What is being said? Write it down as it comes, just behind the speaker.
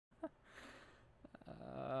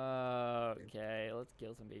Okay, let's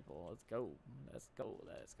kill some people. Let's go. Let's go.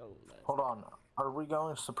 Let's go. Hold on. Are we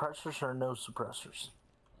going suppressors or no suppressors?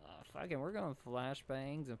 Fucking, we're going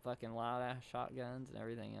flashbangs and fucking loud ass shotguns and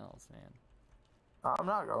everything else, man. I'm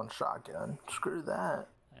not going shotgun. Screw that.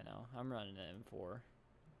 I know. I'm running an M4.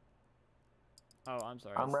 Oh, I'm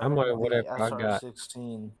sorry. I'm I'm running running the whatever I got.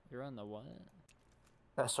 SR-16. You're on the what?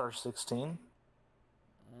 SR-16?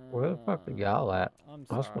 Where the fuck are y'all at? I'm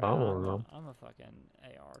That's sorry. what I want to know. I'm a fucking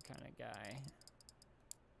AR kind of guy.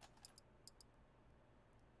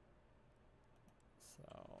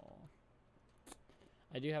 So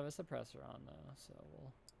I do have a suppressor on though, so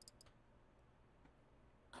we'll.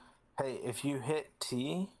 Hey, if you hit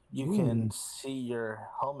T, you can see your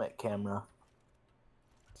helmet camera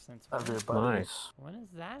Since of your Nice. buddies. when is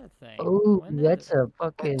that a thing? Oh, When did that's a Hit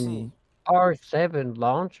fucking T. R7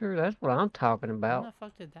 launcher. That's what I'm talking When about. the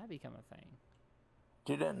fuck did that become a thing?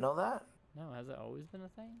 You didn't know that? No, has it always been a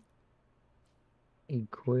thing?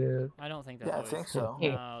 Equip. I don't think that Yeah, I always. think so.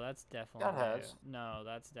 No, that's definitely That new. has. No,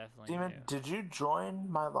 that's definitely Demon, new. did you join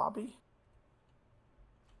my lobby?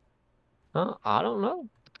 Huh? I don't know.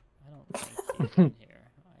 I don't think he's in here.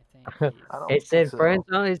 I think he's. I don't It think said so. friends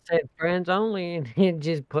only. It said friends only, and it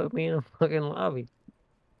just put me in a fucking lobby.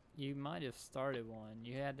 You might have started one.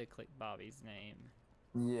 You had to click Bobby's name.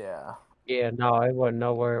 Yeah. Yeah, no, it wasn't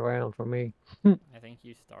nowhere around for me. I think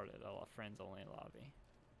you started a friends only lobby.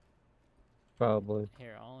 Probably.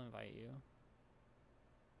 Here, I'll invite you.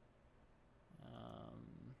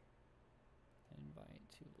 Invite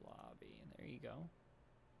to lobby, and there you go.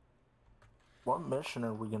 What mission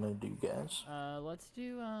are we gonna do, guys? Let's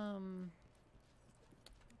do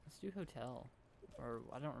hotel, or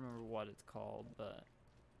I don't remember what it's called, but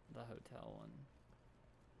the hotel one.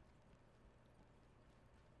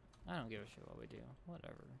 I don't give a shit what we do.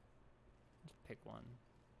 Whatever. Just pick one.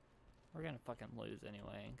 We're gonna fucking lose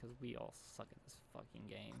anyway, because we all suck at this fucking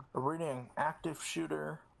game. Are we doing active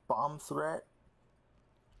shooter, bomb threat,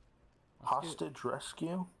 hostage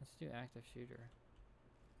rescue? Let's do active shooter.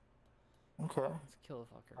 Okay. Let's kill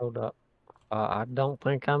the fucker. Hold up. I don't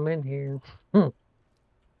think I'm in here. Did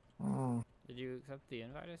you accept the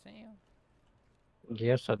invite I sent you?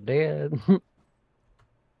 Yes, I did.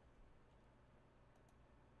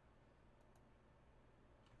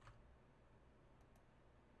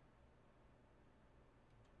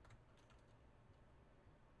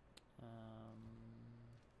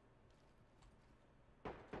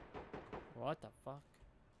 What the fuck?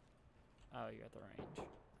 Oh, you're at the range.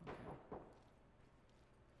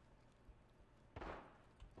 Okay.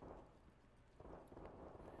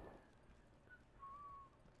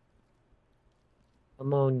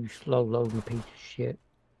 Come on, you slow loading piece of shit.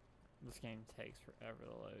 This game takes forever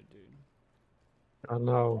to load, dude. I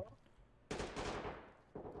know.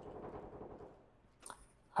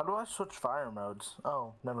 How do I switch fire modes?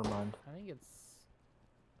 Oh, never mind. I think it's...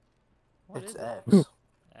 What It's is X. it?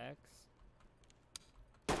 X?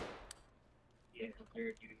 Yeah,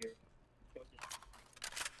 cleared you here.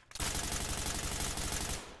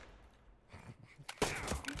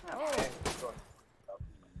 Oh!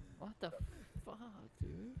 What the fuck,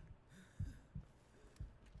 dude?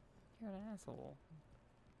 You're an asshole.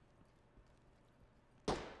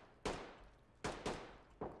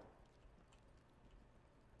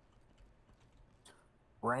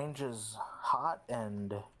 Range is hot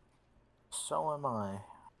and so am I.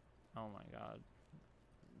 Oh my god.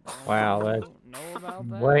 Wow, that's know about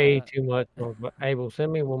that? way too much. But Abel,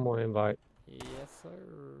 send me one more invite. Yes, sir.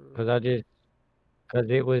 Cause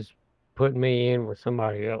it was putting me in with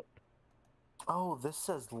somebody else. Oh, this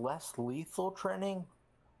says less lethal training?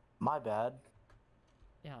 My bad.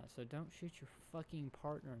 Yeah, so don't shoot your fucking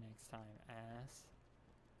partner next time, ass.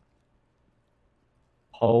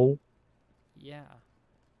 Oh, Yeah.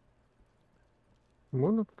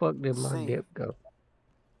 where the fuck did my See. dip go?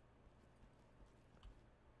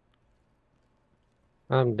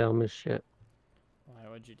 I'm dumb as shit. Why,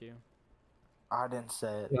 what'd you do? I didn't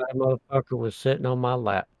say it. That motherfucker was sitting on my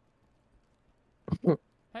lap.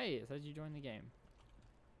 Hey, it says you joined the game.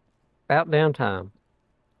 About damn time.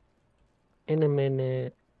 In a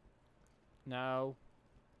minute. No.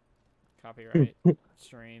 Copyright.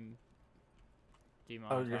 Stream.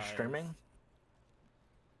 Demonetized. Oh, you're streaming?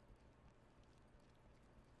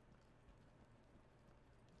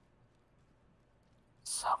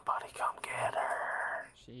 Somebody come get her.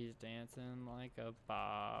 She's dancing like a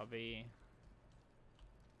Bobby.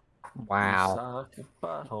 Wow. You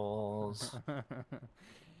suck buttholes.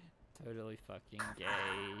 Totally fucking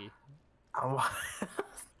gay.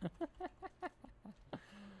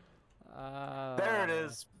 There it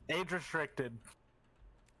is. Age restricted.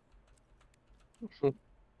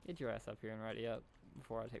 Get your ass up here and ready up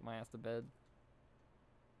before I take my ass to bed.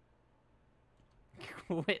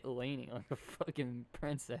 Quit leaning like a fucking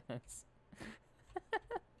princess.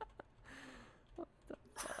 What the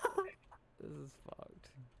fuck? This is fucked.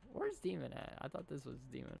 Where's Demon at? I thought this was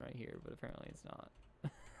Demon right here, but apparently it's not.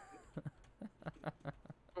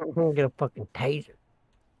 I'm gonna get a fucking taser.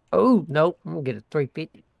 Oh, nope. I'm gonna get a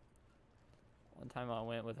 350. One time I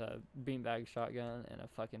went with a beanbag shotgun and a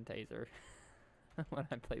fucking taser when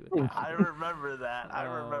I played with I Abbott. remember that. I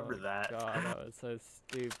remember Oh, that. God, that was so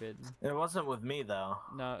stupid. It wasn't with me though.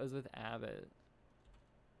 No, it was with Abbott.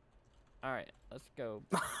 Alright, let's go.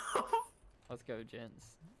 Let's go, gents.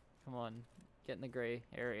 Come on, get in the gray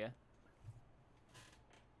area.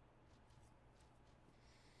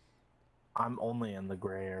 I'm only in the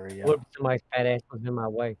gray area. What if somebody's fat ass was in my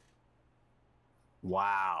way?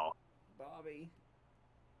 Wow. Bobby.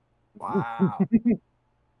 Wow.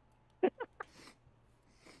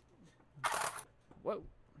 Whoa.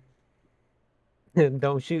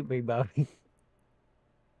 Don't shoot me, Bobby.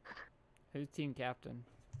 Who's team captain?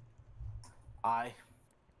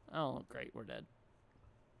 Oh, great, we're dead.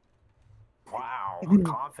 Wow.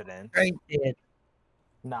 Confidence. Great dead.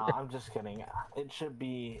 No, I'm just kidding. It should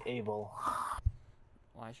be Abel.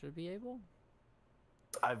 Why should it be able?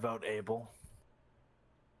 I vote Abel.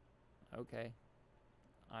 Okay.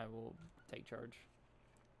 I will take charge.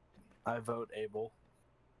 I vote Abel.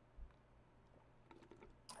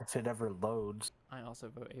 If it ever loads. I also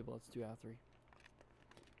vote able. Let's do out of 3.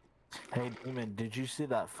 Hey, Demon, did you see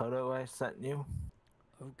that photo I sent you?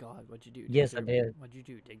 Oh God, what'd you do? Yes, I did. What'd you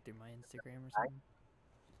do? Dig through my Instagram or something?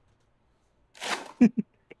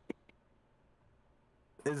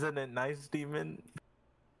 Isn't it nice, Demon?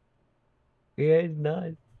 Yeah, it's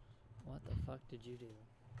nice. What the fuck did you do?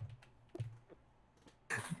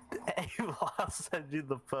 Abel, I'll send you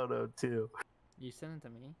the photo too. You sent it to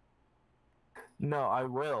me? No, I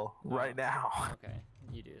will right now. Okay,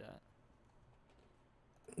 you do that.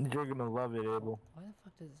 You're gonna love it, Abel. Why the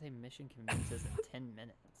fuck does it say mission commences in 10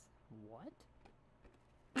 minutes? What?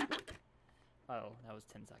 Oh, that was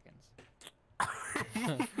 10 seconds. Are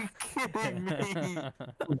you kidding me?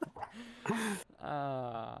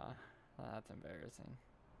 That's embarrassing.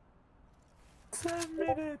 10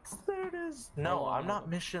 minutes. There it is. No, Hold on, I'm not hold on.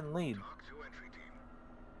 mission lead.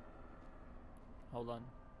 Hold on.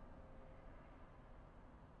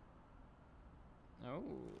 Oh.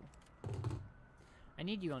 I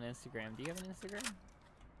need you on Instagram. Do you have an Instagram?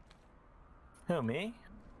 Who, me?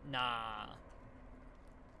 Nah.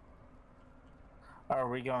 Are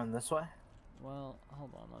we going this way? Well,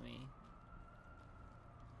 hold on, let me...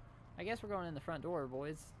 I guess we're going in the front door,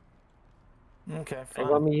 boys. Okay, Hey,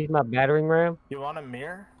 want fine. me to use my battering ram? You want a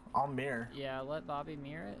mirror? I'll mirror. Yeah, let Bobby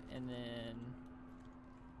mirror it, and then...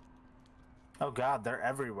 Oh god, they're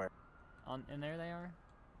everywhere. And there they are?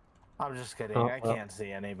 I'm just kidding. Oh, I well. can't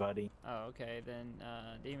see anybody. Oh, okay, then,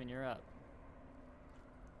 Demon, you're up.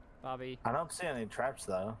 Bobby, I don't see any traps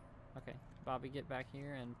though. okay. Bobby, get back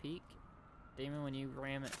here and peek. Demon, when you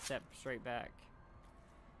ram it, step straight back.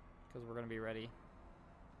 Because we're going to be ready.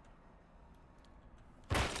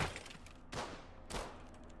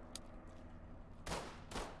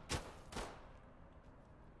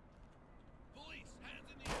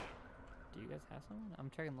 Do you guys have someone? I'm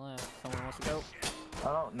checking the left. Someone wants to go.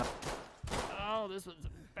 I don't know. Oh, this was a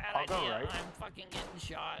bad I'll go idea. right. I'm fucking getting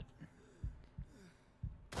shot.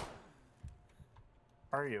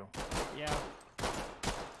 Are you? Yeah.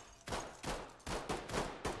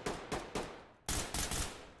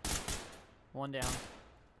 One down.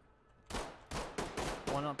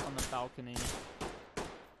 One up on the balcony.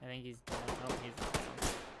 I think he's dead. Oh, he's not down.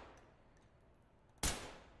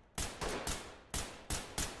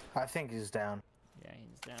 I think he's down. Yeah,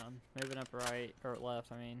 he's down. Moving up right, or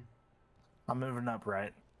left, I mean. I'm moving up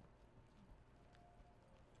right.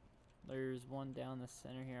 There's one down the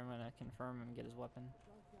center here. I'm gonna confirm him and get his weapon.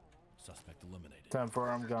 Suspect eliminated. 10-4,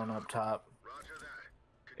 I'm going up top.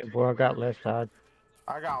 Hey, boy, I got left side.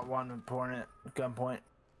 I got one important gunpoint.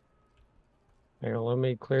 Here, let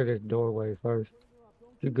me clear this doorway first.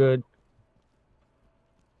 You good?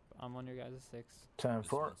 I'm on your guys' 6. 10-4.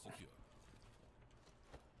 Secure.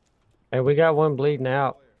 Hey, we got one bleeding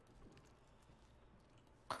out.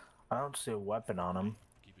 I don't see a weapon on him.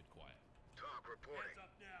 Keep it quiet. Talk reporting.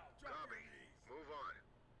 Copy. Move on.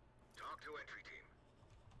 Talk to entry team.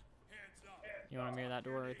 You wanna mirror that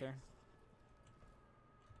door right there?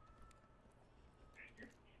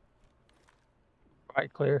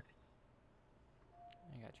 Right, clear.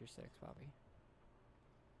 I got your 6, Bobby.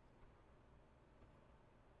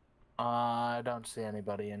 I don't see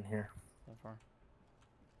anybody in here. So far.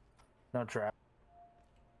 No trap.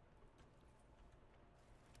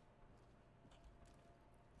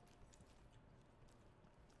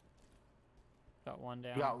 one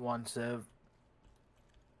down. You got one, Civ.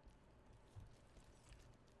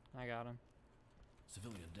 I got him.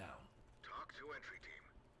 Civilian down. Talk to entry team.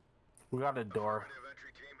 We got a door. Affirmative,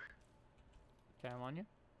 entry team. Okay, I'm on you.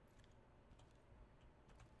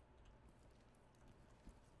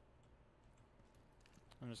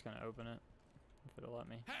 I'm just gonna open it if it'll let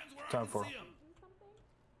me. Hands where Time I can for see 'em.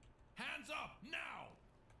 Hands up now.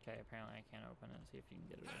 Okay, apparently I can't open it. See if you can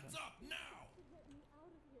get it Hands open. up now.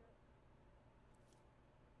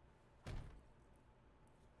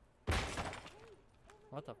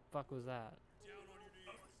 What the fuck was that?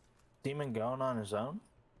 Demon going on his own?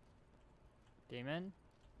 Demon?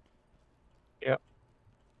 Yep.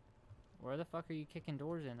 Where the fuck are you kicking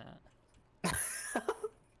doors in at?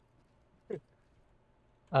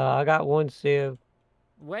 I got one sieve.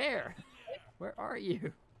 Where? Where are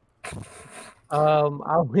you?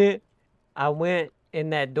 I went in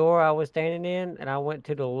that door I was standing in, and I went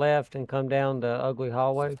to the left and come down the ugly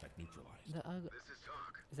hallway. Suspect neutralized. The This is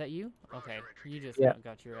talk. is that you? Okay, you just Yeah.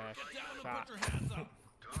 got your ass Get down and shot. put your hands up.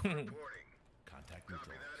 Talk reporting. Contact Copy that,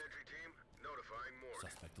 neutralized. entry team. Notifying morgue.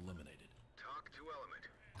 Suspect eliminated. Talk to element.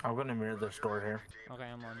 I'm gonna mirror this door here. Entry team. Okay,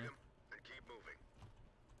 I'm on Tag you. 'em and keep moving.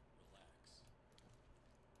 Relax.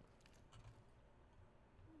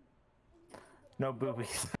 No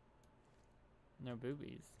boobies. No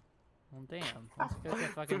boobies. Well, damn. Let's go to a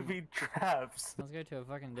fucking. Booby traps. Let's go to a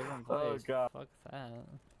fucking different Oh, place. God. Fuck that.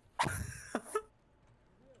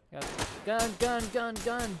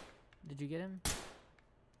 Gun. Did you get him?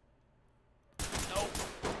 Nope.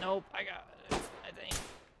 Nope. I got it. I think.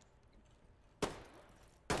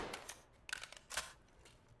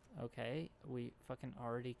 Okay, we fucking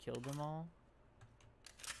already killed them all.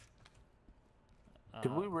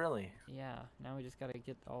 Did we really? Yeah. Now we just gotta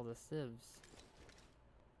get all the civs.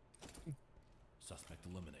 Suspect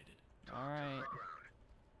eliminated. All right. High ground.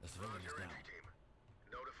 The civilian is Roger, down. entry team.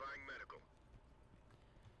 Notifying medical.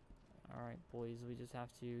 All right, boys. We just have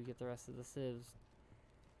to get the rest of the civs.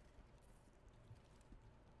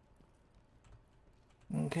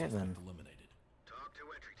 Okay then. Suspect eliminated. Talk to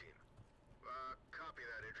entry team. Copy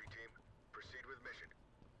that, entry team. Proceed with mission.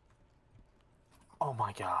 Oh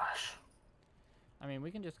my gosh. I mean,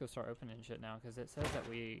 we can just go start opening shit now because it says that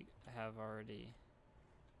we have already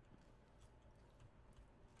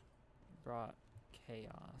brought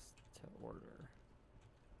chaos to order.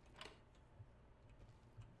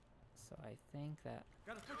 So I think that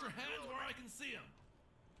Gotta put your hands where I can see 'em.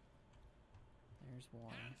 there's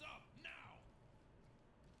one. Hands up now.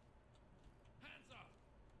 Hands up.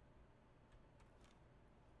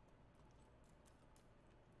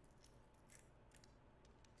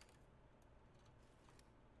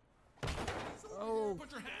 Oh,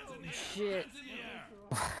 Put your hands in the air. shit. Hands in the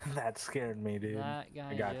air. That scared me, dude. That guy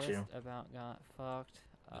I got just you. about got fucked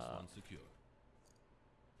This up one's secure.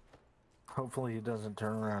 Hopefully he doesn't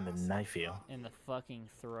turn around and knife you. in the fucking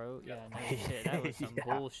throat. Yeah, no shit. That was some Yeah.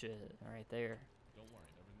 bullshit right there. Don't worry,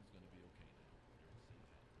 everything's gonna be okay now.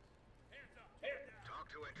 You're in safe hands. Talk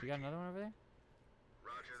to entry You got team. another one over there?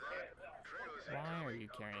 Roger that. Trailers Why are incoming. you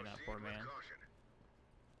carrying that Proceed poor with man? caution.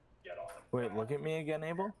 Wait, look at me again,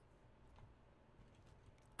 Abel?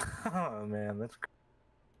 Oh man, that's.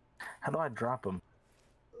 How do I drop him?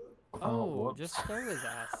 Oh, whoops. just throw his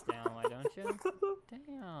ass down, why don't you?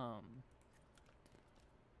 Damn.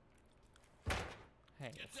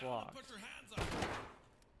 Hey, Get it's down and locked. put your hands up.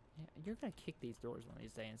 Yeah, you're gonna kick these doors one of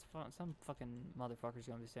these days. Some fucking motherfucker's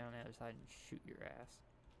gonna be standing on the other side and shoot your ass.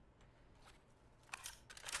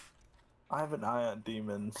 I have an eye on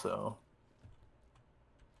demons, so.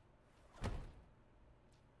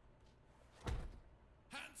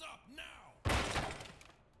 Hands up now.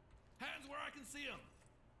 Hands where I can see 'em.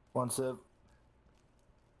 One sip.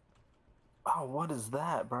 Oh, what is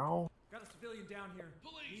that, bro? Got a civilian down here.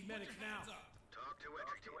 Police, Need put medics your now. hands up. Talk to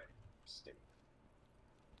entry team.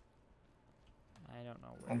 I don't know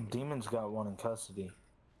where Demon's got one in custody.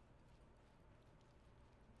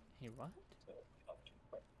 he what?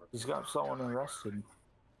 He's got someone arrested.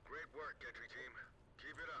 Great work, entry team.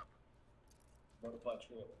 Keep it up.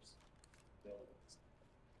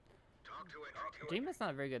 Talk to entry team. Demon's not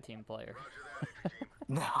a very good team player. Roger that, entry team.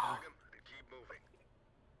 No. Tag 'em and keep moving.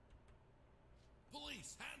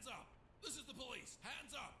 Police, hands up. This is the police.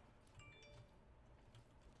 Hands up.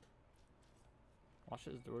 Watch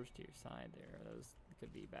those doors to your side there. Those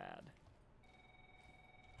could be bad.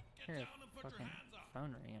 Get Here, down and put your fucking hands up.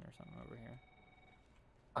 phone ringing or something over here.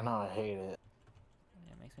 I know, I hate it.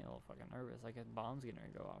 Yeah, it makes me a little fucking nervous. Like a bomb's getting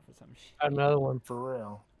ready to go off or some shit. Got another one. For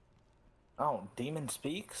real. Oh, Demon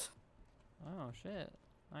speaks? Oh shit.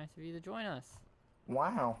 Nice of you to join us.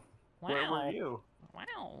 Wow. Wow. Where were you?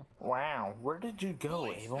 Wow. Wow, where did you go,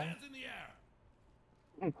 Police, Abel? hands in the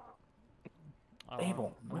air. Oh,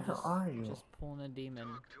 Abel, I'm where just, are you? Just pulling a demon.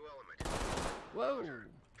 Talk to element. Whoa. Trailers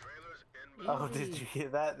Oh, inbound. did you hear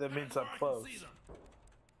that? That means Hands I'm where I can close. see them.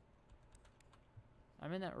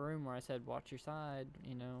 I'm in that room where I said watch your side,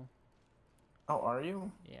 you know. Oh, are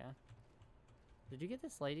you? Yeah. Did you get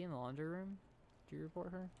this lady in the laundry room? Did you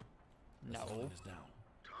report her? The No. civilian is down.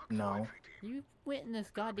 Talk to No. entry team. You went in this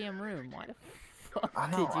goddamn room. Why the fuck I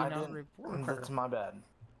know, did you I not didn't. report her? That's my bad.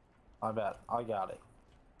 My bad. I got it.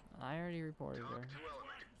 I already reported Talk her. to element.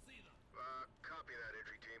 Copy that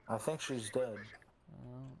entry team. I think she's Proceed with dead. mission.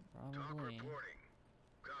 Well, Talk probably. reporting.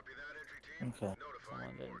 Copy that entry team. Okay. Notifying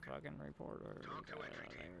Someone didn't morgue. fucking report her Talk to because entry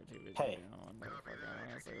they team. were too busy Hey. doing what the Copy fuck that else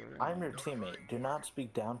entry they team. were I'm your doing. teammate. Do not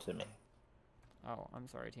speak down to me. Oh, I'm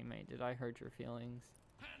sorry, teammate. Did I hurt your feelings?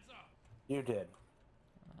 Hands up. You did.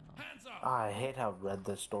 Oh. Hands up. I hate how red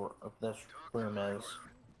this door of this room is.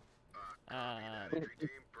 Entry team.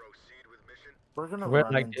 Proceed with mission. We're gonna Red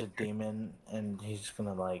run light into district. Demon, and he's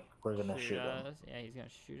gonna like. We're gonna shoot him. us? Yeah, he's gonna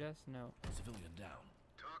shoot us? No. Civilian down.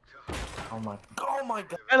 Talk to hostile. Oh my. Oh my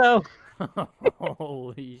god. Hello.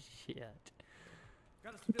 Holy shit.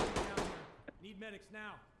 Got a civilian down here. Need medics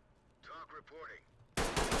now. Talk reporting.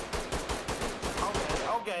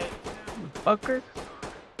 Okay. Fucker.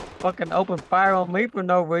 Fucking open fire on me for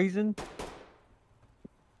no reason.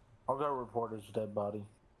 I'll go report his dead body.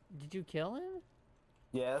 Did you kill him?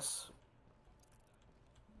 Yes.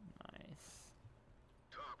 Nice.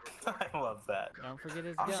 Talk I reporting. love that. Don't forget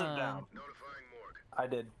his Officer gun. down. Notifying morgue. I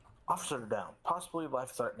did. Officer down. Possibly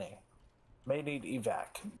life-threatening. May need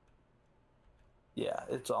evac. Yeah,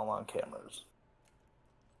 it's all on cameras.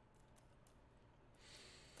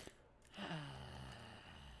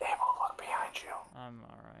 Abel, look behind you. I'm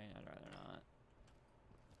alright. I'd rather not.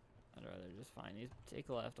 I'd rather just find these. Take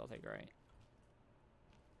left, I'll take right.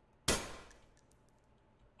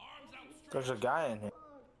 Arms outstretched. There's a guy in here.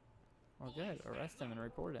 Well, good. Arrest him and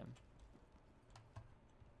report him.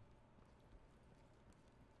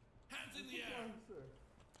 Hands in the air.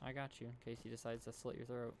 I got you, in case he decides to slit your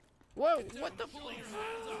throat. Whoa! What the Police,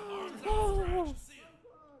 hands up. Arms outstretched. See him.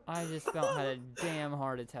 I just about had a damn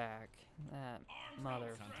heart attack. That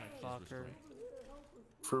motherfucker.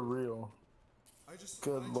 For real.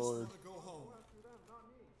 Good lord.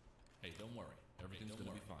 Hey, don't worry. Everything's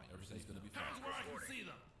gonna be fine. Everything's gonna be fine. Hands where I can see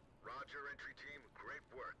them. Roger, entry team. Great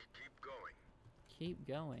work. Keep going. Keep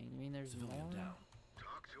going. You mean there's Civilian more? down.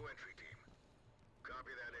 Talk to entry team.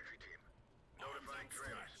 Copy that entry team. Arms Notifying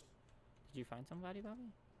trailers. outstretched. Did you find somebody,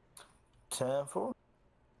 Bobby? 10-4.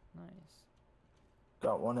 Nice.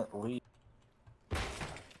 Got one at least.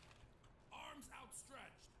 Arms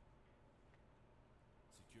outstretched.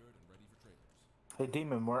 Secured and ready for trailers. Hey,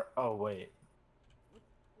 Demon, where? Oh, wait.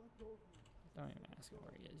 Don't even ask him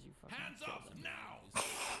where he is. You fucking Hands killed up him. now.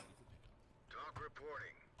 Talk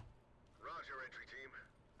reporting. Roger, entry team.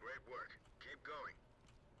 Great work. Keep going.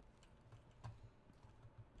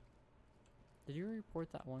 Did you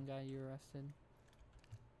report that one guy you arrested?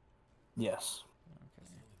 Yes. Okay.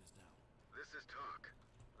 Civilian is down. This is talk.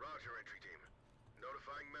 Roger, entry team.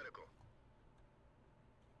 Notifying medical.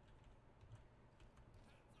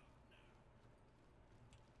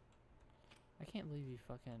 I can't believe you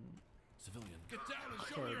fucking. Civilian. Get down and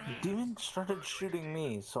show me your The hands. demon started shooting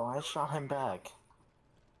me, so I shot him back.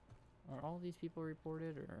 Are all these people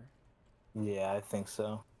reported or? Yeah, I think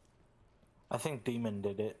so. I think Demon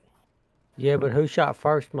did it. Yeah, but who shot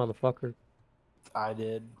first, motherfucker? I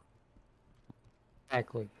did.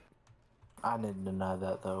 Exactly. I didn't deny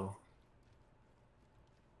that, though.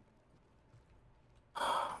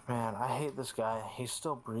 Man, I hate this guy. He's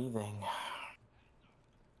still breathing.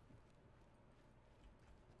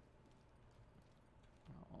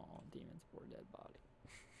 Oh, demon's poor dead body.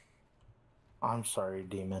 I'm sorry,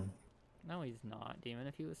 Demon. No, he's not, demon.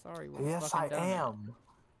 If he was sorry, he would've Yes, I fucking done it. am.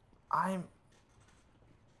 I'm.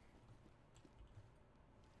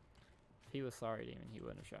 If he was sorry, demon, he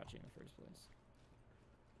wouldn't have shot you in the first place.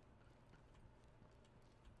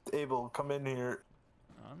 Abel, come in here.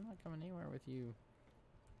 I'm not coming anywhere with you.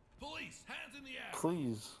 Police, hands in the air.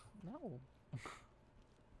 Please. No. I'm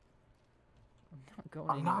not going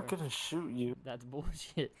I'm anywhere. not gonna shoot you. That's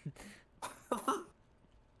bullshit.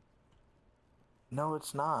 No,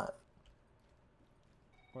 it's not.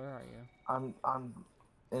 Where are you? I'm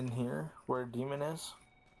in here where Demon is.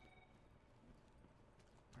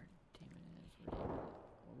 Where demon is? Where demon is?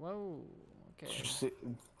 Whoa. Okay. Just,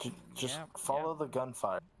 just Yep, follow yep. the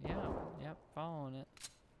gunfire. Yeah. Yep. Following it.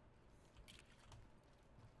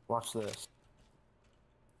 Watch this.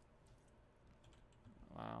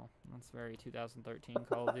 Wow, that's very 2013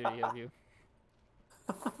 Call of Duty of you.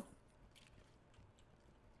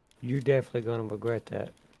 You're definitely gonna regret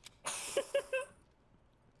that.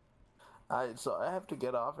 So I have to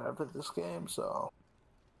get off after this game, so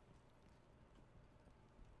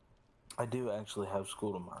I do actually have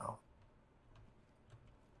school tomorrow.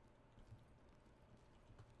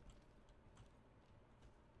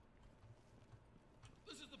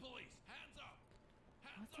 This is the police. Hands up.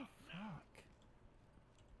 What Hands the up now. fuck?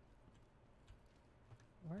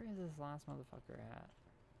 Where is this last motherfucker at?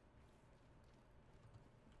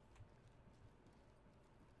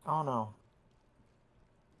 Oh no.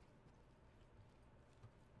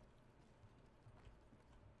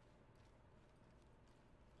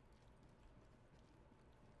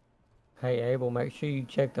 Hey, Abel, make sure you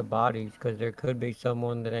check the bodies, because there could be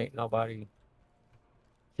someone that ain't nobody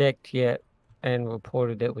checked yet and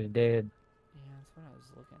reported that was dead. Yeah, that's what I was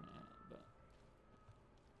looking at, but...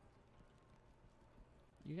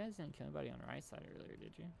 You guys didn't kill anybody on the right side earlier,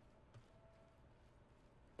 did you?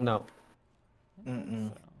 No. I didn't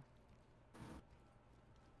think so.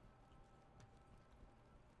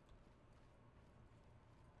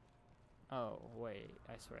 Oh, wait.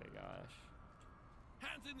 I swear to gosh.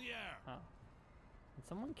 Hands in the air. Oh. Did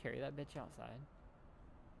someone carry that bitch outside?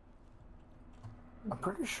 I'm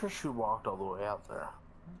pretty sure she walked all the way out there.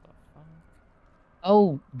 What the fuck?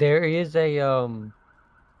 Oh, there is a,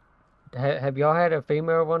 have y'all had a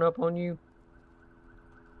female run up on you?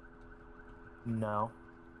 No.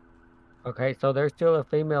 Okay, so there's still a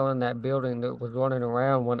female in that building that was running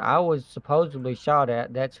around. When I was supposedly shot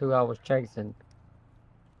at, that's who I was chasing.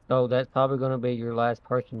 So that's probably going to be your last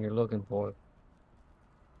person you're looking for.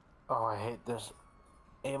 Oh, I hate this.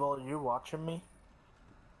 Abel, are you watching me?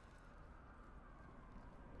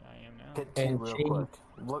 I am now. Hit T And real she, quick.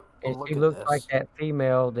 Look and at she looks this. like that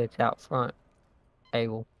female that's out front,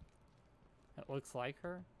 Abel. It looks like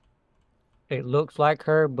her? It looks like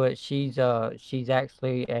her, but she's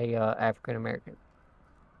actually a African American.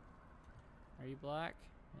 Are you black?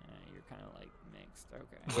 Yeah, you're kind of like mixed.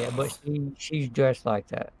 Okay. Yeah, but she's dressed like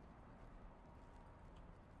that.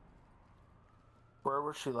 Where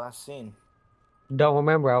was she last seen? Don't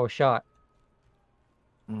remember I was shot.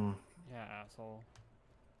 Hmm. Yeah, asshole.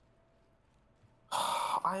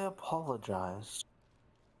 I apologize.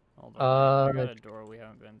 Hold on. I got Uh, a door we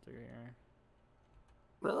haven't been through here.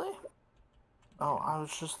 Really? Oh, I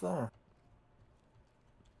was just there.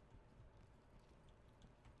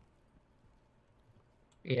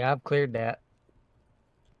 yeah, I've cleared that.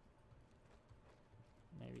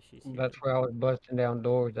 Maybe she's here. That's where I was busting down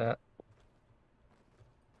doors at.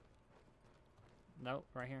 Nope,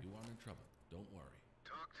 right here. You aren't in trouble. Don't worry.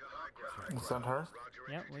 Talk to high ground. Is that her? Roger,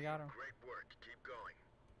 Yep, entry we got team. her. Great work. Keep going.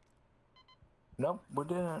 Nope, we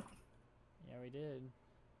didn't. Yeah, we did.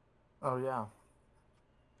 Oh, yeah.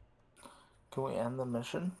 Can we end the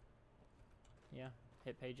mission? Yeah,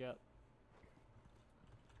 hit page up.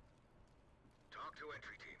 Talk to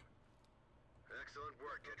entry team. Excellent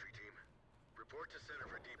work, entry team. Report to center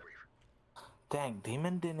for debrief. Dang,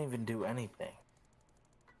 Demon didn't even do anything.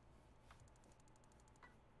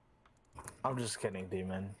 I'm just kidding,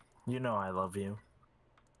 Demon. You know I love you.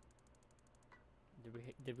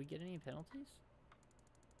 Did we get any penalties?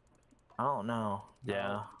 I don't know.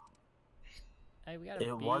 Yeah. Hey, we got a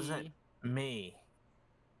It B. wasn't me.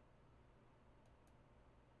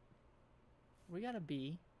 We got a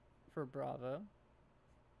B for Bravo.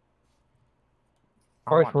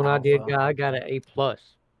 First one I did, Alpha. I got an A+.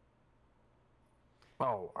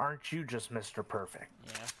 Oh, aren't you just Mr. Perfect?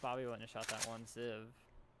 Yeah, if Bobby wouldn't have shot that one Civ.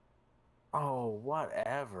 Oh,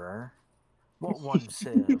 whatever. What one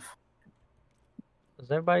Civ? Is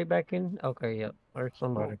everybody back in? Okay, yep. There's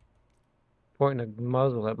somebody pointing a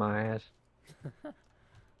muzzle at my ass.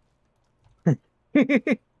 My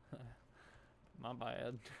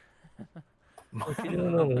bad. What you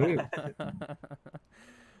doing over here?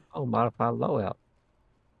 Oh, modified loadout.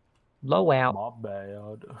 Loadout. My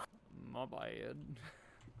bad. My bad.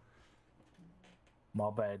 My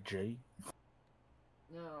bad, G.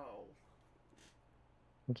 No.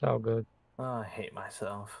 It's all good. I hate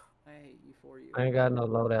myself. I hate you for you. I ain't got no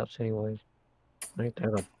loadouts anyways. Ain't that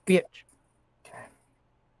a bitch? Okay.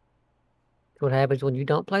 What happens when you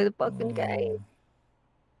don't play the fucking game?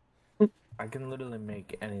 I can literally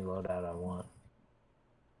make any loadout I want.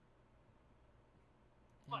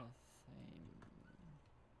 Yeah, same.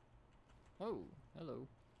 Oh, hello.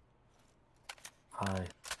 Hi.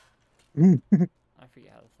 I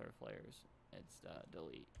forget how to throw flares. It's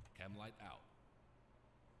delete. Chem light out.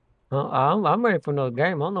 I'm ready for another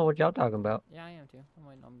game. I don't know what y'all talking about. Yeah, I am too. I'm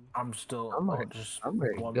waiting on. I'm still. I'm Oh, ready. just I'm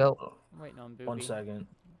ready to one. go. I'm waiting on Booby. 1 second.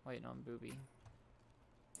 Waiting on Booby.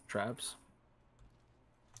 Traps.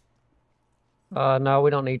 No, we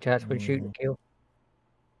don't need traps. We shoot and kill.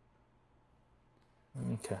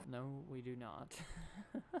 Okay. No, we do not.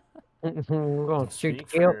 We're gonna shoot to Speak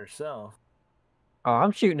for kill. yourself. Oh,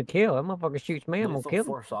 I'm shooting to kill. That motherfucker shoots me, I'm gonna Lethal kill him.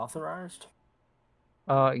 force authorized?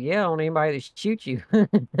 Yeah, on anybody that shoots you.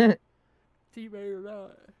 Teammate or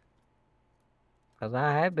not. Cause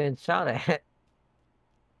I have been shot at.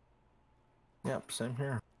 Yep, same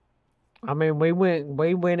here. I mean, we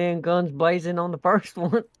went in guns blazing on the first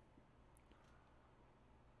one.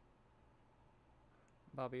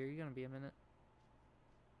 Bobby, are you gonna be a minute?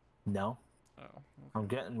 No, Oh. Okay. I'm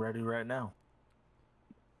getting ready right now.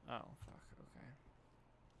 Oh, fuck.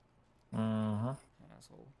 Okay. Uh-huh.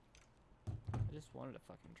 Asshole. I just wanted a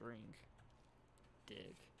fucking drink.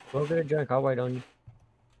 Dick. Go get a drink. I'll wait on you.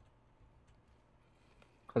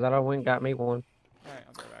 Cause I don't went and got me one. Alright,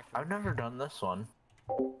 I'll be back. I've never done this one.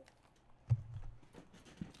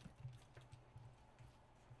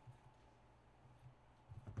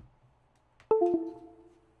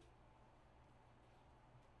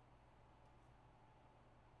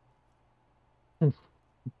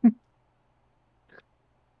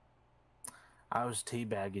 I was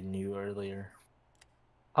teabagging you earlier.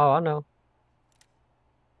 Oh, I know.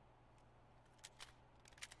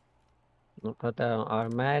 I'll put that on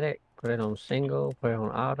automatic. Put it on single. Put it on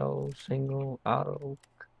auto. Single. Auto.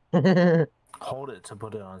 Hold it to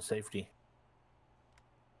put it on safety.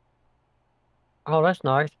 Oh, that's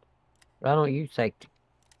nice. I don't use safety.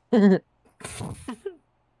 There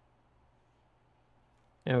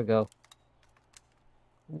we go.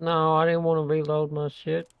 No, I didn't want to reload my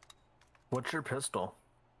shit. What's your pistol?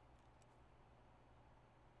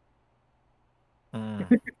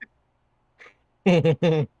 Mm.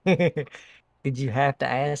 Did you have to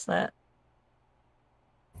ask that?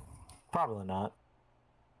 Probably not.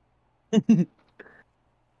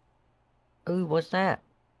 Ooh, what's that?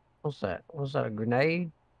 What's that? What's that? A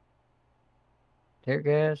grenade? Tear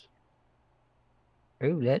gas?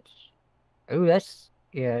 Ooh, that's.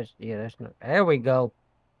 Yeah, that's not. There we go.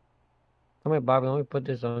 Come here, Bobby. Let me put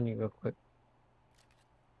this on you real quick.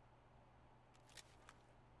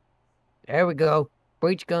 There we go.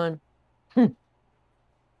 Breach gun. I'm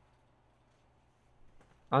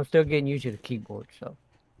still getting used to the keyboard, so.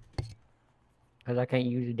 Because I can't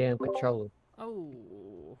use the damn controller.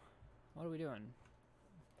 Oh. What are we doing?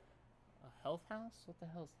 A health house? What the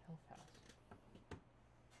hell's a health house?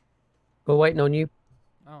 We're waiting on you.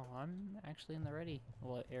 Oh, I'm actually in the ready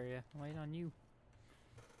area. I'm waiting on you.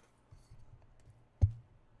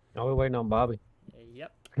 Oh, we're waiting on Bobby.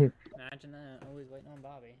 Yep. Imagine that. Always waiting on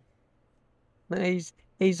Bobby.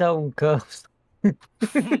 He's holding cuffs.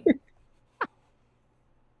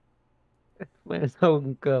 Man's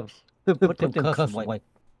holding cuffs. Put them cuffs away. What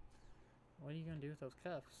are you gonna do with those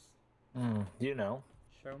cuffs? You know,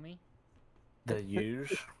 Show me. the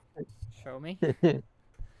use. Show me.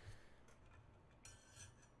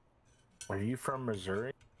 Are you from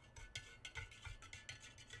Missouri?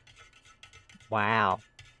 Wow.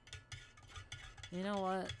 You know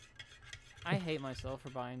what? I hate myself for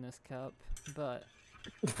buying this cup, but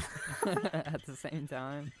at the same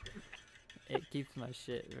time, it keeps my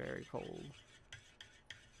shit very cold.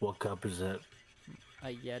 What cup is it? A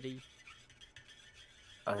Yeti.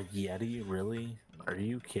 A Yeti? Really? Are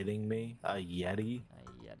you kidding me? A Yeti? A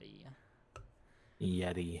Yeti.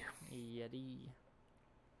 Yeti. Yeti.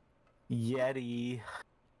 Yeti.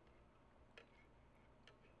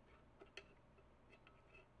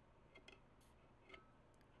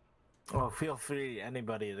 Well, feel free,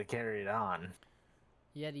 anybody, to carry it on.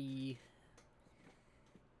 Yeti.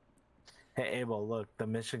 Hey, Abel, look, the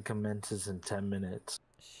mission commences in 10 minutes.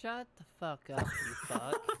 Shut the fuck up, you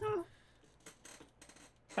fuck.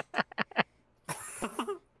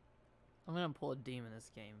 I'm gonna pull a demon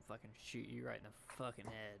this game and fucking shoot you right in the fucking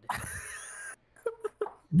head.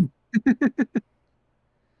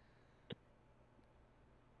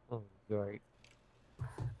 Oh, great.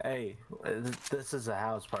 Hey, this is a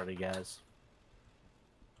house party, guys.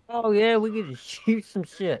 Oh, yeah, we get to shoot some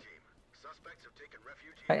shit. Suspects have taken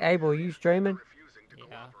refuge Hey, Abel, are you streaming? refusing to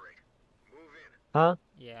Yeah. cooperate. Move in. Huh?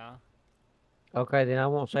 Yeah. Okay, then I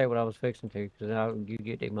won't say what I was fixing to, because you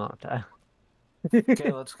get demonetized.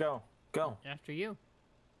 Okay, let's go. Go. After you.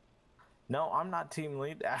 No, I'm not team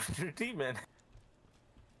lead after demon.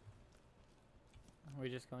 We're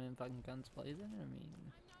just going in fucking guns blazing? I mean...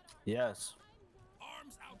 Yes.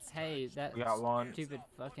 Arms outside. Hey, that We got one. stupid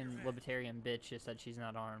fucking libertarian bitch just said she's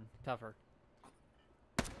not armed. Tougher.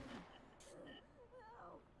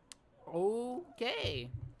 Okay.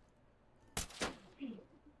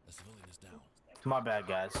 A civilian is down. My bad,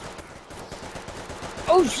 guys.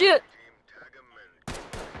 Oh shit! Team, tag 'em and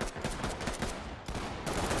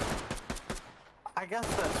I guess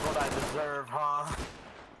that's what I deserve, huh?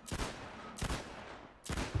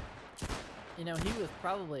 You know, he was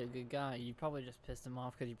probably a good guy. You probably just pissed him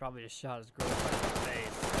off because you probably just shot his girlfriend in the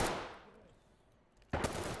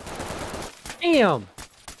face. Damn!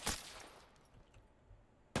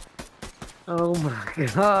 Oh my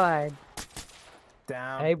god.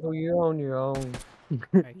 Down. Abel, you're on your own.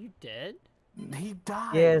 Are you dead? He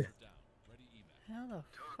died. Yes, Down. Ready evac. How the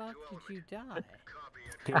fuck did you die? copy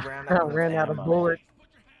entry. He ran I out of ran out of ammo. bullets. Put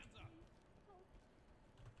your hands up.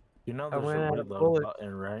 You know I there's a ran out of reload bullets.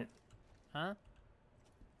 button, right? Huh?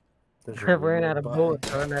 There's I a ran out reload of button. bullets,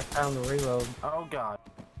 so I didn't have time to reload. Oh god.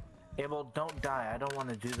 Abel, don't die. I don't want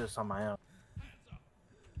to do this on my own. Hands up.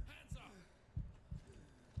 Hands up.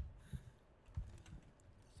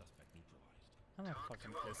 Suspect neutralized. I'm a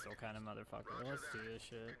fucking pistol kind of motherfucker. Let's do this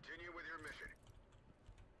shit. Continue with your mission.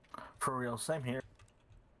 For real, same here.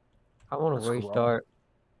 I want Let's to go. restart.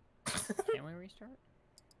 Can we restart?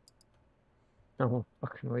 I want to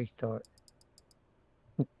fucking restart.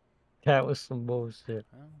 That was some bullshit.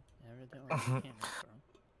 Well, evidently we can't restart.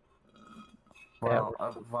 Well,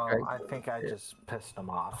 was well, I crazy. think I just pissed him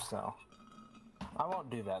off, so I won't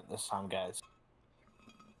do that this time, guys.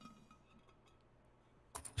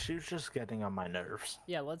 She was just getting on my nerves.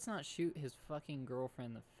 Yeah, let's not shoot his fucking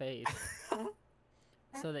girlfriend in the face.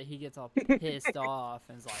 So that he gets all pissed off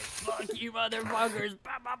and is like, fuck you motherfuckers!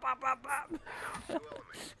 Bop, bop, bop, bop, bop. Two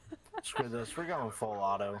elements. Screw this, we're going full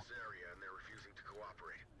auto. This area and they're refusing to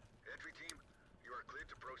cooperate. Entry team, you are cleared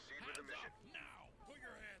to proceed with the mission. Now. Put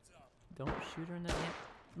your hands up. Don't shoot her in the hand.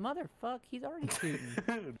 Motherfuck, he's already shooting.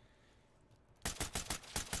 Dude.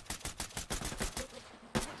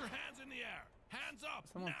 Put your hands in the air. Hands up.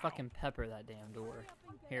 Someone now. fucking pepper that damn door.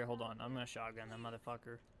 Here, hold on. I'm gonna shotgun that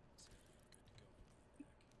motherfucker.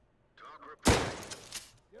 Talk report.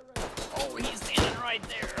 Oh, he's standing right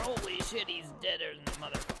there. Holy shit, he's deader than the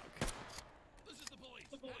motherfucker. This is the police.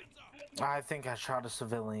 Hands up. I think I shot a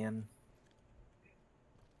civilian.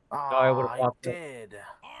 I Oh, would've I popped it. did.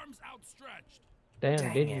 Arms outstretched. Damn,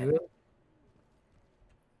 Dang did it. you really?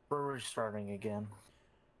 We're restarting again.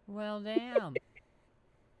 Well, damn.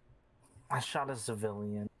 I shot a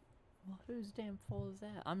civilian. Well, whose damn fault is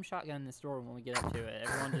that? I'm shotgunning this door when we get up to it.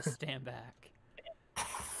 Everyone just stand back.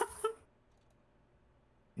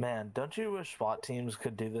 Man, don't you wish SWAT teams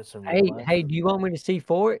could do this in Hey, real life? hey, do you want me to see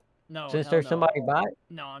for it? No, Since hell there's no. somebody by it?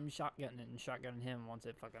 No, I'm shotgunning him once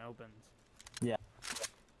it fucking opens.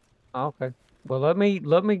 Oh, okay. Well, let me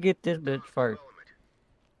get this bitch first. Element.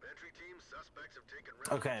 Entry team, suspects have taken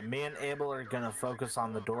residence Okay, in me the and area. Abel are gonna focus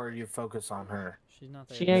on the door. You focus on her. She's not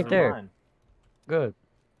there. She yet. ain't Never there. mind. Good.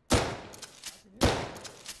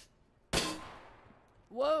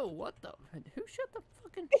 Whoa, what the? Who shot the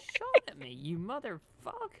fucking shot at me? You motherfuck!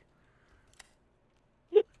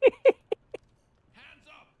 Hands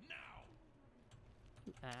up now.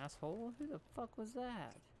 You asshole! Who the fuck was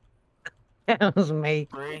that? That was me.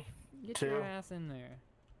 3, Get 2, your ass in there.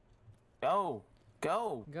 go,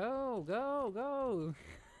 go. Go, go, go!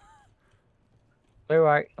 Clear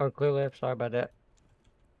right or clear left. Sorry about that.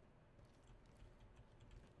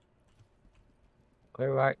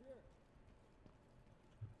 Clear right.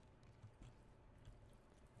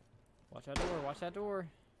 Watch that door, watch that door.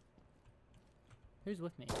 Who's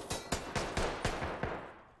with me?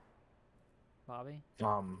 Bobby?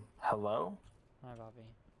 Hello? Hi, Bobby.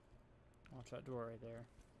 Watch that door right there.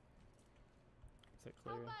 Is it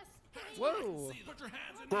clear? Whoa! See, put your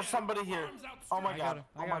hands in There's the air. somebody here. Arms outstretched. Oh my I got god. her,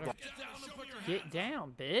 I Oh my got her. god. Get down and put your hands Get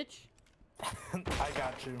down, bitch! I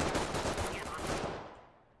got you.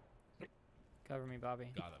 Cover me, Bobby.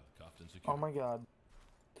 Got him. Cuffed and secured. Oh my god.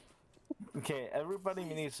 Okay, everybody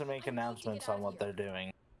needs to make announcements on what they're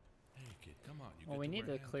doing. Hey, kid, come on. You Well, get we to need wear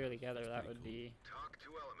to handcuffs. clear together. That's That pretty would cool. be. Talk to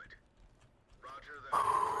element. Roger that.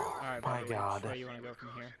 Alright, My Bobby. God. Which way you want to go from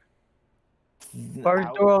here? First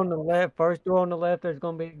Out. door on the left. First door on the left. There's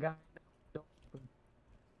gonna be a guy.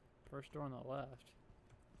 First door on the left.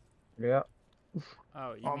 Yep.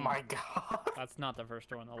 Oh, you Oh mean my god. that's not the first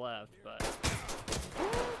door on the left, but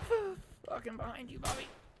fucking behind you, Bobby.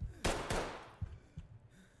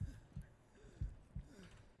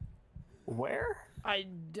 Where? I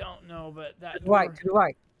don't know, but that To the door. right. To the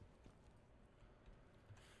right.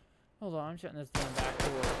 Hold on, I'm shutting this damn back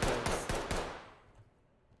door because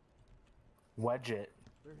Wedge it.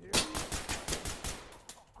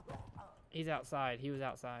 he's outside. He was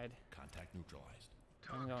outside. Contact neutralized.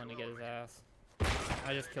 I'm going to get his ass.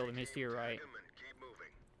 I just killed him. He's to your right. Tag 'em and keep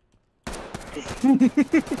moving.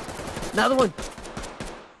 Another one.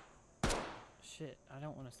 Shit, I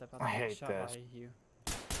don't want to step out I and get hate shot this. by you.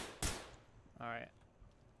 Alright.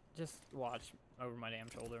 Just watch over my damn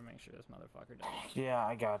shoulder and make sure this motherfucker doesn't. Yeah,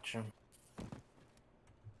 I got you.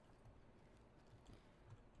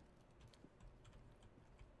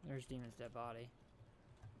 There's Demon's dead body.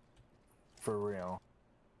 For real.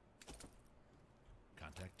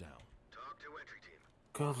 Contact down. Talk to entry team.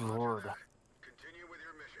 Good lord. Continue with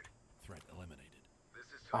your mission. Threat eliminated. This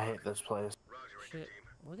is I hate this place. Roger, entry Shit.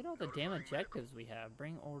 team. Look at all the damn objectives we have.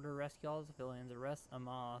 Bring order, rescue all the civilians, arrest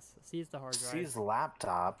Amos, seize the hard drive. Seize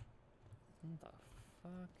laptop. What the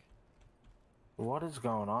fuck? What is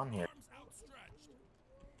going on here? Arms outstretched.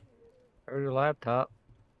 There's your laptop.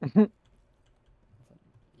 Yeah,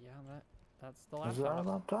 that's the Is that a laptop.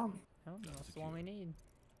 laptop? Oh, that's the one we need.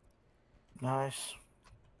 Nice.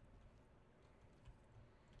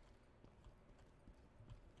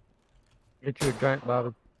 Get you a drink, Bobby.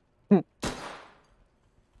 I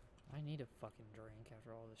need a fucking drink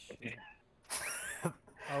after all this shit.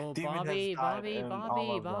 Oh, Demon has Bobby, died Bobby, in all Bobby,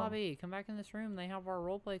 of them. Bobby, come back in this room. They have our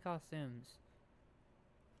roleplay costumes.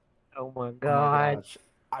 Oh my Oh my god. gosh.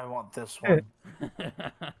 I want this one.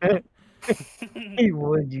 He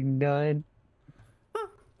would, you none.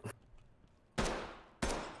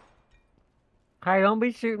 Hey, don't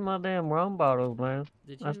be shooting my damn rum bottles, man.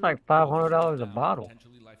 Did That's you? like $500 a Down, bottle.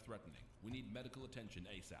 Potentially life-threatening. We need medical attention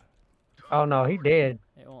ASAP. Oh no, he dead.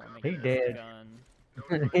 It won't let me He get this dead.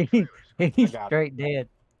 gun. He's got it. straight dead.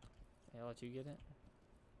 Hey, I'll let you get it.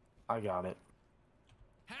 I got it.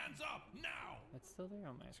 Hands up now! It's still there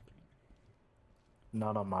on my screen.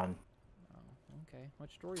 None of mine. Oh, okay.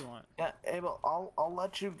 Which door you want? Yeah, Abel, I'll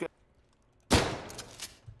let you go.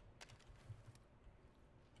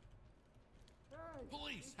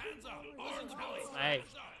 Police, hands up! Arms out! Hey,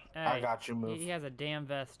 hey. I got you, move. He has a damn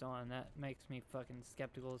vest on. That makes me fucking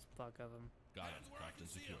skeptical as fuck of him. Got it. Cracked and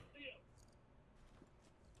secure.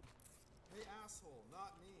 Hey, asshole,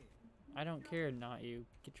 not me. I don't care, not you.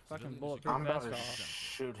 Get your fucking Civilian bulletproof I'm vest about to off.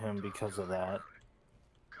 shoot him because of that.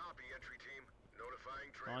 Copy, entry team.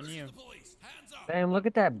 Notifying On trailers. you. The police, hands up! Damn, look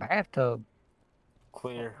at that bathtub.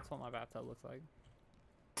 Clear. That's what my bathtub looks like.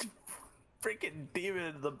 Freaking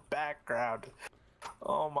demon in the background.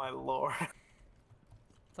 Oh my lord.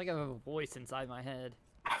 It's like I have a voice inside my head.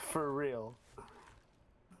 For real.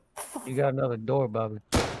 You got another door, Bobby.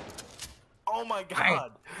 Oh my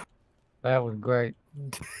god. That was great.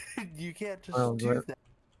 You can't just Oh, do great. that.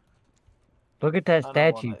 Look at that I don't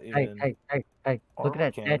statue. wanna Hey, even- hey, hey, hey. Or Look we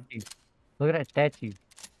at that can. statue. Look at that statue.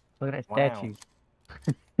 Look at that Wow. statue.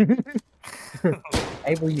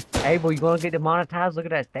 Abel, you gonna get demonetized? Look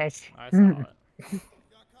at that statue. I saw it.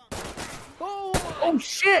 Oh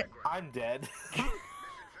shit! I'm dead. Mission failed.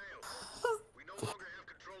 We no longer have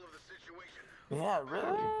control of the situation. Yeah,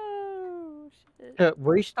 really. Oh, shit.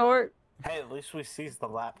 Restart? Hey, at least we seized the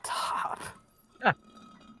laptop.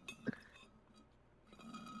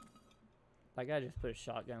 That guy just put a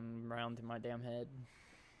shotgun round through my damn head.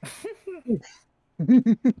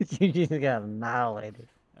 You just got annihilated.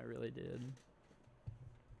 I really did.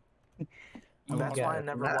 You That's why I got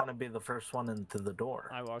never want to be the first one into the door.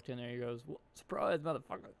 I walked in there, he goes, "Well, surprise,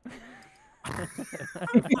 motherfucker."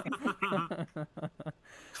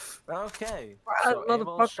 Okay. Right, So Abel,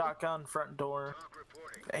 motherfucker. shotgun, front door. Talk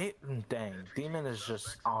reporting. Hey, dang, demon is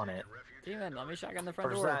just on it. Demon, let me shotgun the Or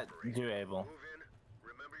front is door. that you, Abel? Move in.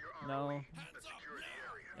 Remember your No. ROE. Secure the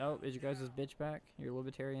area. Oh, is your guys' bitch back? Your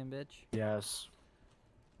libertarian bitch? Yes.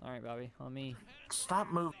 Alright, Bobby, on me.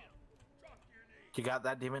 Stop moving. You got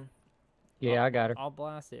that, demon? Yeah, I got her. I'll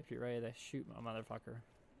blast it if you're ready to shoot my motherfucker.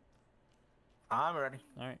 I'm ready.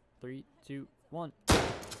 Alright, 3, 2, 1.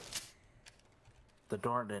 The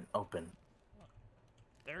door didn't open.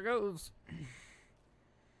 There goes.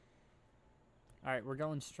 Alright, we're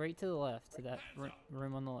going straight to the left, to that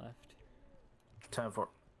room on the left. 10-4.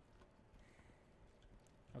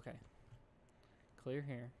 Okay. Clear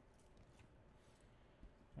here.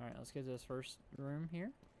 Alright, let's get to this first room here.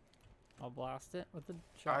 I'll blast it with the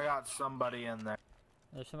shot. I got somebody in there.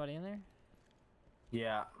 There's somebody in there?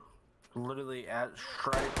 Yeah. Literally at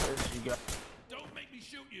straight as you go. Don't make me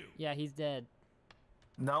shoot you! Yeah, he's dead.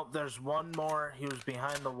 Nope, there's one more. He was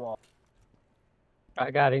behind the wall.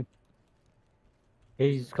 I got him.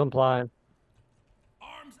 He's complying.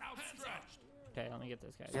 Arms outstretched! Okay, let me get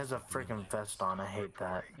this guy. He has a freaking vest on. I hate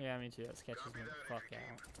that. Yeah, me too. That sketches me the fuck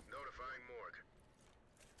out. Notifying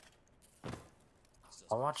morgue.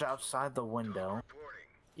 I'll watch outside the window. Reporting.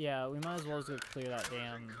 Yeah, we might as well just clear that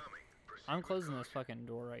damn... Coming. I'm closing this fucking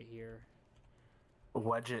door right here.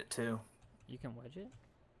 Wedge it too. You can wedge it?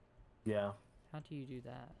 Yeah. How do you do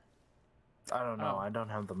that? I don't know. Oh. I don't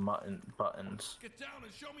have the buttons. Get down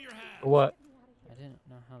and show me your hands. For what? I didn't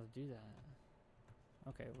know how to do that.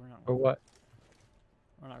 Okay, For what?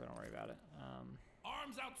 we're not gonna worry about it.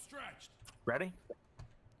 Arms outstretched. Ready?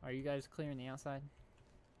 Are you guys clearing the outside?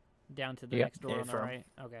 Down to the Yep. next door Yeah, on the firm. right?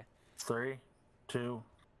 Okay. 3, 2.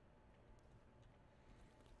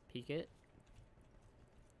 Peek it.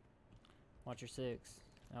 Watch your 6.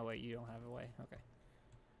 Oh wait, you don't have a way. Okay.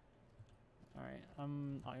 Alright,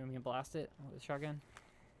 I'm gonna blast it with a shotgun.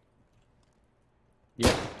 Yeah.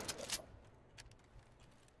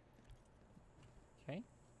 Okay.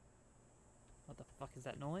 What the fuck is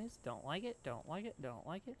that noise? Don't like it, don't like it, don't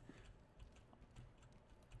like it.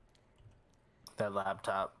 That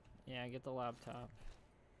laptop. Yeah, get the laptop.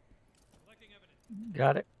 Collecting evidence.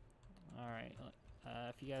 Got it. Alright,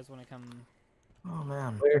 if you guys want to come... Oh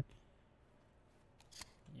man. Clear. you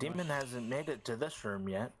wanna Demon hasn't made it to this room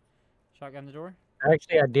yet. shotgun the door?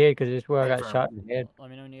 Actually, I did because it's where I got Confirm. shot in the head. Let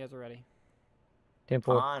me know when you guys are ready.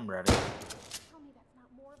 10-4. I'm ready. Tell me that's not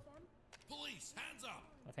more of them. Police, hands up.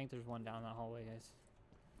 I think there's one down that hallway, guys.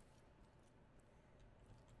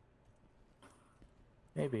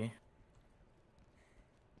 Maybe.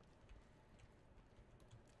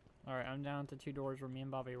 Alright, I'm down to 2 doors where me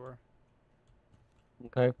and Bobby were.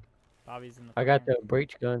 Okay. Bobby's in the I got corner. the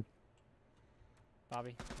breach gun.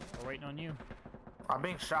 Bobby, we're waiting on you. I'm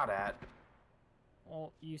being shot at.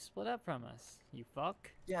 Well, you split up from us, you fuck.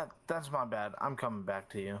 Yeah, that's my bad. I'm coming back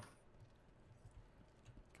to you.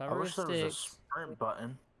 I Cover wish with there was a sticks. sprint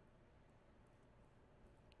button.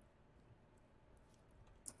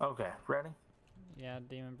 Okay, ready? Yeah,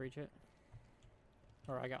 demon breach it.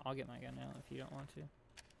 Or I'll get my gun out if you don't want to.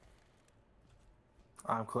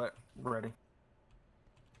 I'm clear. Ready.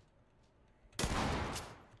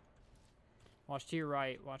 Watch to your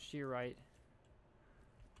right. Watch to your right.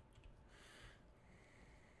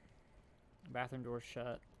 Bathroom door's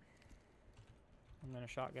shut. I'm gonna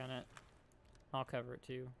shotgun it. I'll cover it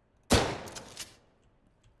too.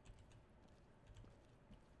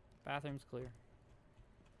 Bathroom's clear.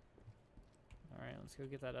 Alright, let's go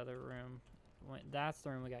get that other room. That's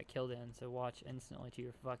the room we got killed in, so watch instantly to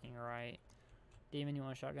your fucking right. Demon, you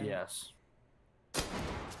want a shotgun? Yes. Okay,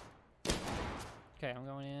 I'm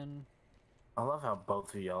going in. I love how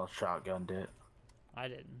both of y'all shotgunned it. I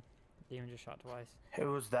didn't. Demon just shot twice. It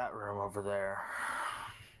was that room over there.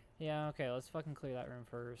 Yeah, okay, let's fucking clear that room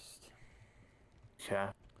first. Okay.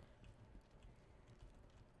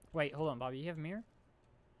 Wait, hold on, Bobby. You have a mirror?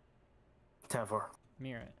 10-4.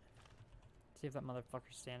 Mirror it. See if that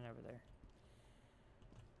motherfucker's standing over there.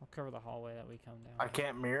 I'll cover the hallway that we come down. I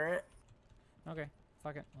can't mirror it? Okay,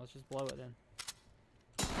 fuck it. Let's just blow it then.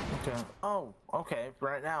 Okay. Oh, okay.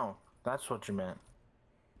 Right now. That's what you meant.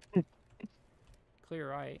 Clear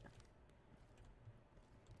right.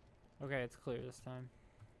 Okay, it's clear this time.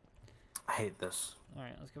 I hate this.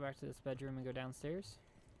 Alright, let's go back to this bedroom and go downstairs.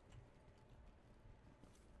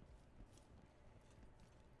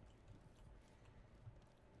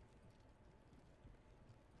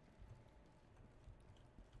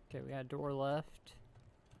 Okay, we got a door left.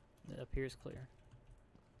 It appears clear.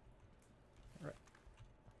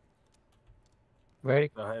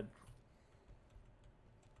 Ready? Go ahead.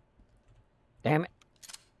 Damn it.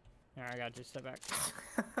 Alright, I got you. Step back.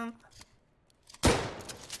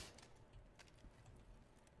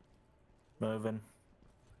 Moving.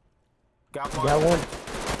 Got one. Got one.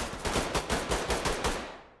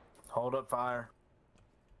 Hold up fire.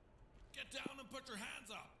 Get down and put your hands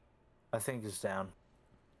up. I think it's down.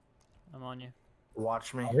 I'm on you.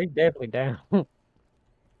 Watch me. Oh, he's definitely down.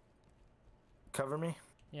 Cover me.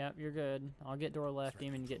 Yep, you're good. I'll get door left,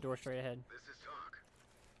 demon, get door straight ahead. This is talk.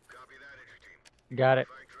 Copy that, entry team. Got it.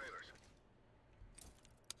 Find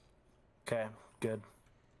trailers. Okay, good.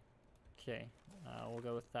 Okay, we'll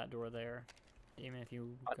go with that door there. Demon, if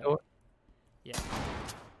you That go. door? Yeah.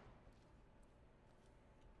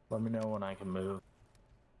 Let me know when I can move.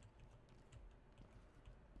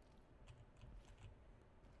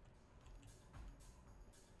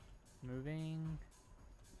 Moving.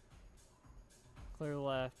 Clear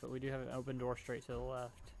left, but we do have an open door straight to the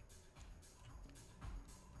left.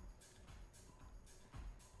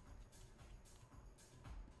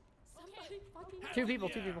 Somebody fucking. Hands Two in the people,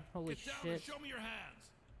 two air. people. Holy Get down shit. and show me your hands.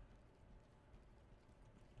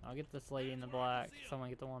 I'll get this lady in the black. Someone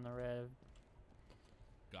get the one in the red.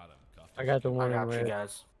 Got him. Cuffed I him. got the I one in got you red.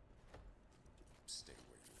 guys. Stay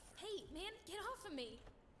where you are. Hey, man, get off of me.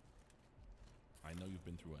 I know you've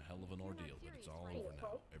been through a hell of an ordeal, but it's all over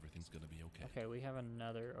now. Everything's gonna be okay. Okay, we have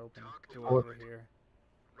another open Talk to door me. over here.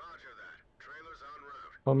 Roger that. Trailers en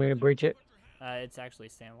route. Want me to breach it? It's actually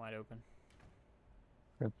stand wide open.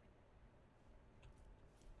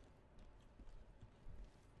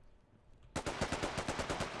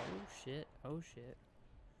 shit. Oh shit.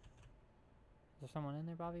 Is there someone in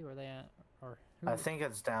there, Bobby? Where they at? Or who? I think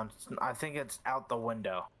it's down. I think it's out the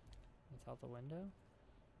window. It's out the window?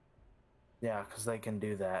 Yeah, because they can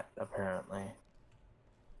do that, apparently.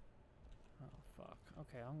 Oh, fuck.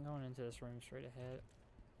 Okay, I'm going into this room straight ahead.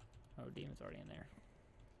 Oh, Demon's already in there.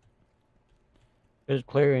 It's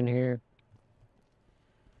clear in here.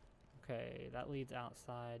 Okay, that leads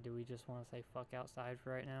outside. Do we just want to say fuck outside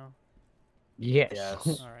for right now? Yes. Yes.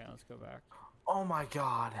 Alright, let's go back. Oh my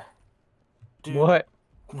god. Dude, What?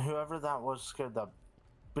 whoever that was scared the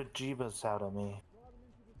bejeebus out of me.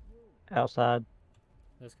 Outside?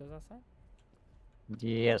 This goes outside?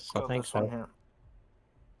 Yes, I Go think this one so. here.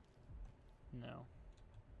 No.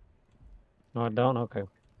 No, I don't? Okay.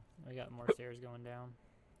 We got more stairs going down.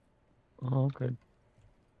 Oh, okay.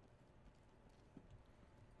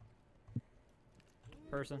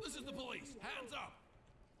 Person. This is the police. Hands up.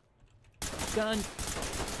 Gun! You.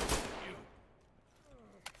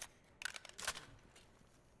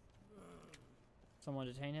 Someone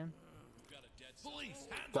detain him? Got a dead police.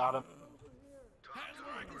 Hands Got him. Hands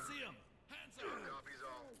where I can see him. Hands up. Copies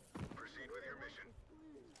all. Proceed with your mission.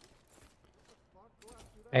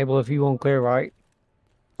 Abel, if you want clear right.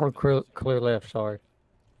 Or clear left, sorry.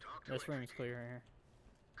 Talk to This entry room's team. clear here.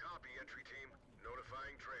 Copy, entry team.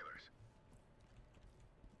 Notifying trailers.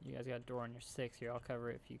 You guys got a door on your 6 here. I'll cover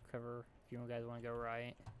it if you guys want to go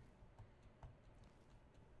right.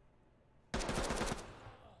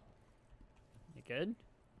 You good?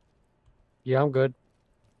 Yeah, I'm good.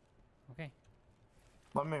 Okay.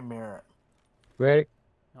 Let me mirror it. Ready?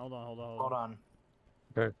 Hold on. Hold on.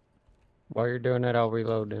 While you're doing that, I'll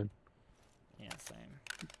reload then. Yeah, same.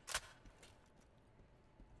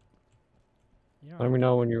 You don't Let have me to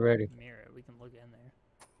know when you're ready. mirror it. We can look in there.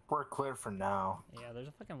 We're clear for now. Yeah, there's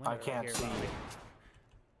a fucking window I can't right here, see. Bobby.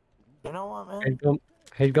 You know what, man?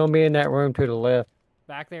 He's gonna be in that room to the left.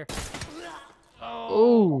 Back there. Oh,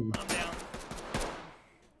 Ooh. I'm down.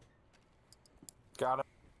 Got him.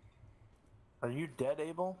 Are you dead,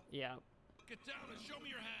 Abel? Yeah. Get down and show me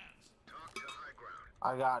your hands. Talk to high ground.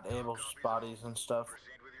 I got Abel's bodies and stuff.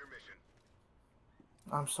 Proceed with your mission.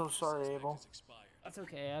 I'm so sorry, Abel. It's expired. That's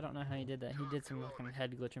okay. I don't know how he did that. He did some fucking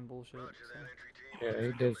head glitching bullshit. Roger So. that, entry team. Yeah,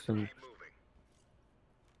 he did some. Keep moving.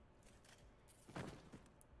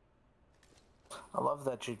 I love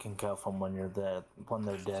that you can kill them when you're dead, when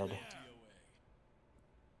they're dead.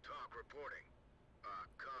 Talk reporting.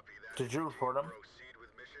 Copy that. Did you entry report team. him? Proceed with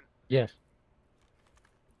mission. Yes.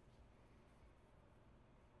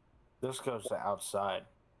 This goes to outside.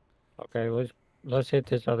 Okay, let's hit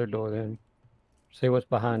this other door then. See what's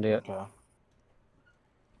behind it. Okay.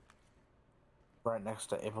 Right next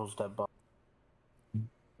to Abel's dead body.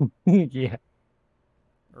 Yeah.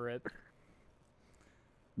 Rip.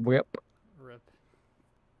 Whip. Rip.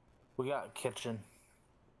 We got kitchen.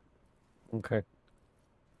 Okay.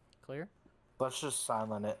 Clear? Let's just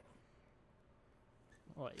silent it.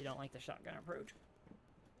 What, you don't like the shotgun approach?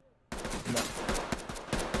 No.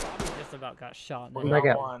 Bobby just about got shot in the We Back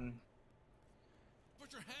got out. one.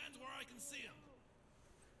 Put your hands where I can see him.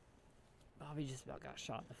 Bobby just about got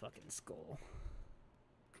shot in the fucking skull.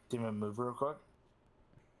 Demon, move real quick.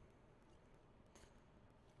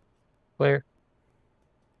 Clear.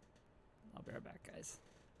 I'll be right back, guys.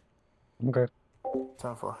 Okay.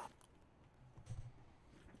 10-4.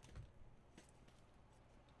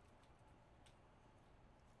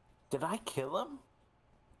 Did I kill him?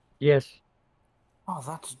 Yes. Oh,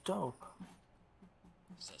 that's dope.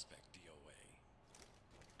 Suspect DOA.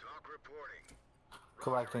 Talk reporting.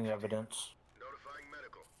 Collecting evidence. Notifying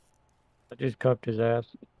medical. I just cuffed his ass.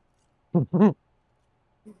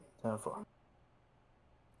 10-4.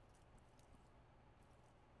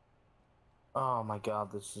 Oh my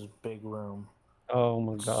god, this is a big room. Oh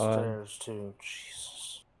my god. Stairs too.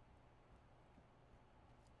 Jesus.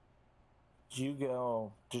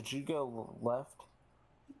 Did you go left?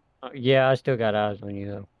 Yeah, I still got eyes on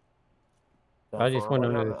you though. I just 10-4. went Right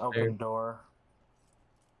under on the the open stairs. door.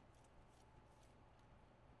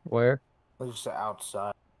 Where? Just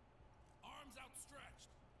outside. Arms outstretched.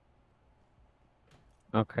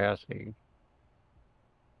 Okay, I see you.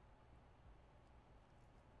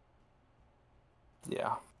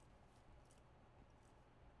 Yeah.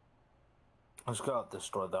 Let's go out this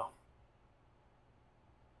door though.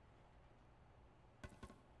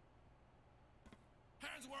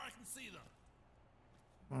 Hands where I can see them.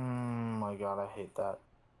 My god, I hate that.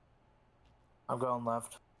 I'm going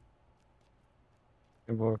left.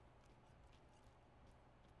 Good boy.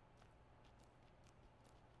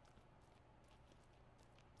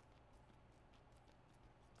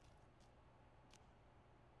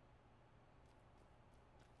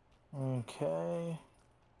 Okay.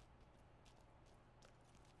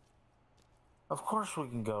 Of course we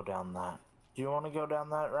can go down that. Do you want to go down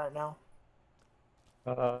that right now?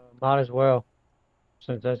 Might as well,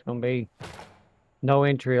 since that's gonna be no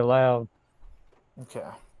entry allowed. Okay.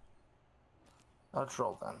 Let's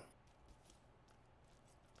roll then.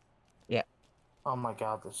 Yeah. Oh my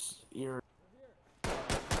god, this ear.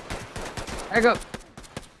 Back up.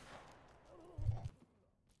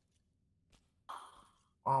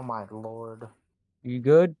 Oh my lord. You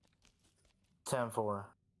good? 10-4.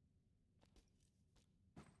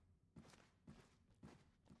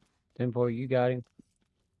 10-4, you got him.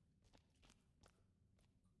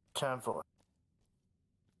 10-4.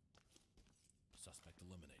 Suspect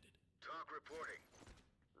eliminated. Talk reporting.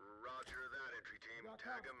 Roger that, entry team.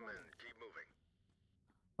 Tag them and keep moving.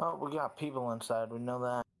 Oh, we got people inside. We know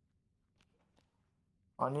that.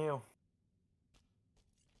 On you.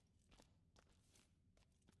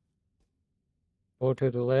 Go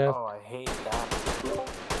to the left. Oh, I hate that.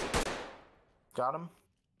 Got him?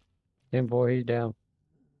 10-4, he's down.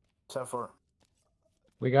 10-4.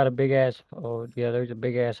 We got a big ass. Oh yeah, there's a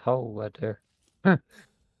big ass hole right there.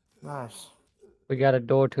 Nice. We got a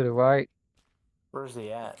door to the right. Where's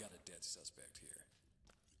he at? Got a dead suspect here.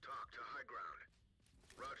 Talk to high ground.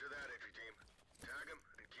 Roger that, entry team. Tag them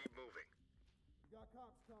and keep moving. Got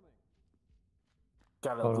cops coming.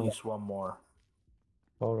 Got at Hold on. least one more.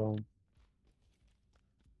 Hold on.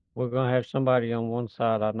 We're gonna have somebody on one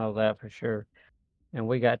side. I know that for sure. And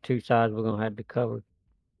we got two sides we're gonna have to cover.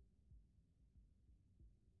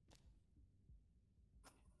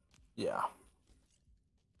 Yeah.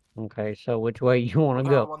 Okay, so which way you want We to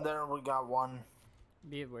got go? one there. We got one.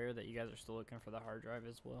 Be aware that you guys are still looking for the hard drive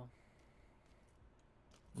as well.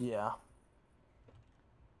 Yeah.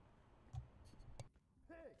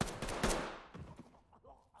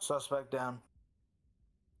 Suspect down.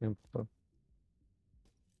 Info.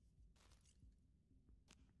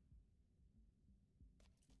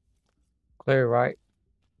 Clear right.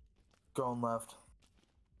 Going left.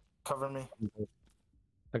 Cover me.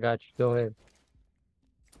 I got you. Go ahead.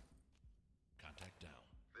 Contact down.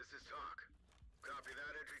 This is talk. Copy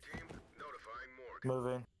that, entry team. Notifying morgue.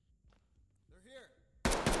 Moving. They're here.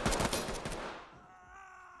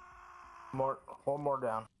 More. One more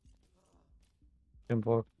down.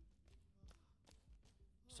 Info.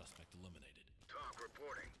 Suspect eliminated. Talk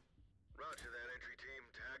reporting. Roger that, entry team.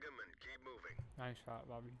 Tag them and keep moving. Nice shot,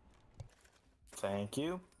 Bobby. Thank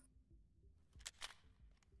you.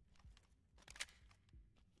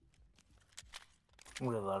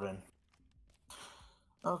 Reloading.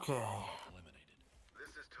 Okay. Eliminated.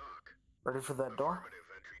 This is talk. Ready for that door? Affirmative,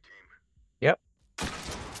 entry team. Yep.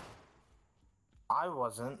 I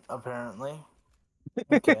wasn't, apparently.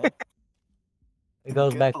 Okay. It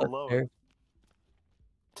goes Get back the lower.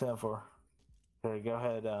 upstairs. 10-4. Here, go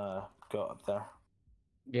ahead, go up there.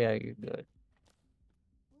 Yeah, you're good.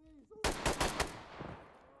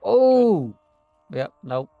 Oh! Yep,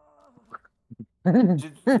 nope. Is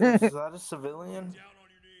that a civilian? Down on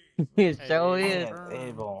your knees. It Hey, so hey, Dang is. it,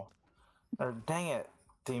 Abel. Or dang it,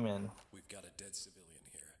 Demon. We've got a dead civilian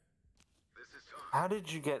here. This is talk. How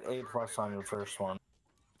did you get A+ on your first one?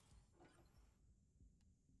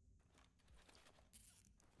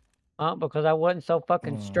 Because I wasn't so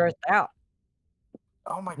fucking stressed out.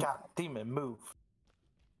 Oh my god, Demon, move.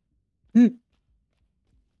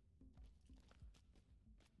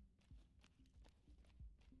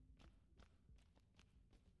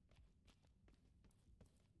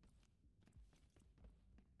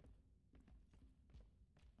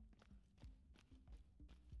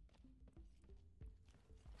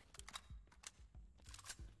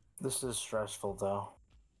 This is stressful, though.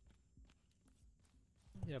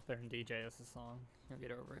 Get up there and DJ us a song. You'll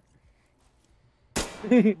get over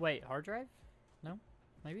it. Wait, hard drive? No?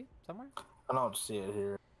 Maybe? Somewhere? I don't see it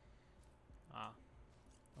here. Ah.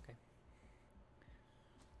 Okay.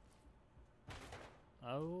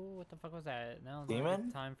 Oh, what the fuck was that? No, it's not a Demon?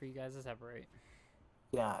 good time for you guys to separate.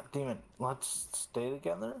 Yeah, Demon, let's stay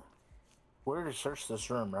together. We're to search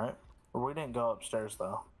this room, right? Or we didn't go upstairs,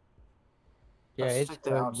 though. Yeah, Let's it's stick to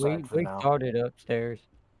good. outside for We now. started upstairs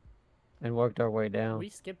and worked our way down. We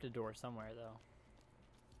skipped a door somewhere, though.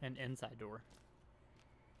 An inside door.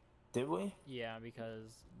 Did we? Yeah,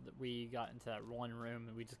 because we got into that one room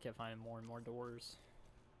and we just kept finding more and more doors.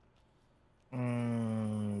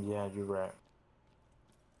 Yeah, you're right.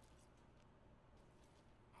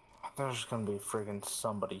 There's gonna be friggin'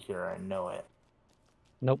 somebody here, I know it.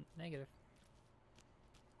 Nope. Negative.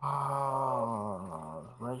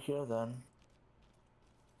 Right here then.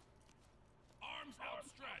 Arms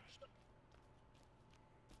outstretched.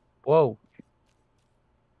 Whoa.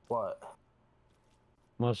 What?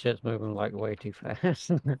 My shit's moving like way too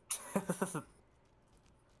fast.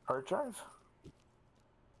 Hard drive?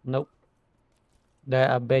 Nope. That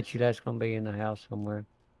I bet you that's gonna be in the house somewhere.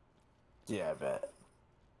 Yeah, I bet.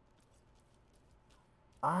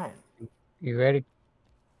 Alright. You ready?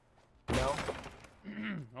 No,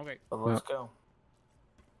 Okay. but let's go.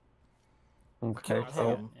 Okay. Killed That's the guy,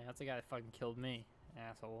 him. yeah, that's the guy that fucking killed me,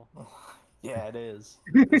 asshole. Yeah, it is.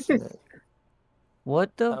 Yes, it is.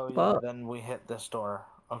 What the Oh, yeah, fuck? then we hit this door.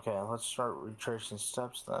 Okay, let's start retracing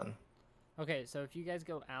steps then. Okay, so if you guys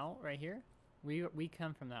go out right here, we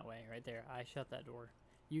come from that way, right there. I shut that door.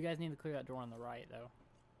 You guys need to clear that door on the right, though.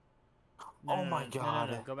 Oh my No,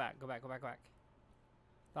 God. go back.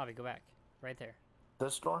 Bobby, go back. Right there.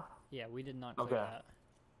 This door? Yeah, we did not clear Okay. that.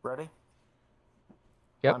 Ready?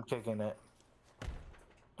 Yep. I'm kicking it.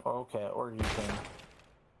 Okay, or you can.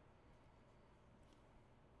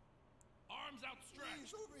 Arms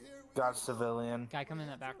outstretched. Got civilian. Guy come in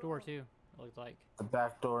that back door, too, it looked like. The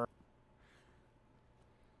back door.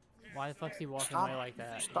 Why the fuck's he walking Stop, away like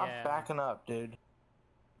that? stop Yeah. backing up, dude.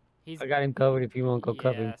 He's, I got him covered if you want to go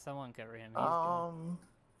cover yeah, him. someone cover him.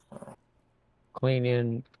 He's good. Clean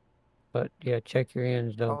in. But yeah, check your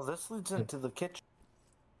ends though. Oh, this leads into the kitchen.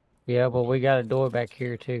 Yeah, but we got a door back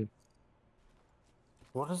here too.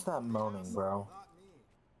 What is that moaning, bro?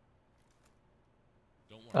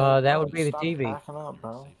 Don't worry. That would be the Stop TV. backing up,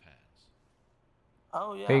 bro. Safe hands.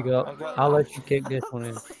 Oh, yeah. Here you go. I got I'll that. let you kick this one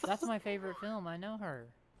in. That's my favorite film. I know her.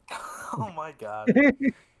 Oh, my God.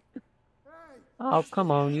 Oh,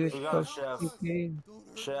 come on, you We got a supposed chef. to be kidding.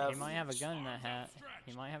 Chef. He might have a gun in that hat.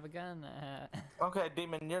 He might have a gun in that hat. Okay,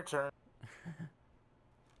 Demon, your turn.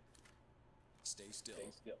 Stay still.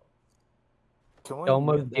 Can we Don't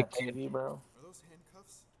move, mute that dickhead. TV, bro? Are those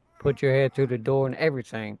handcuffs? Put your head through the door and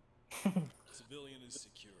everything. Civilian is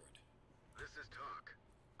secured. This is talk.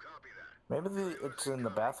 Copy that. Maybe it's in the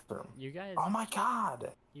bathroom. You guys, Oh, my God.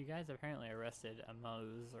 you guys apparently arrested a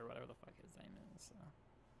Mose or whatever the fuck his name is.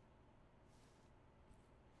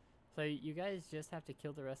 So you guys just have to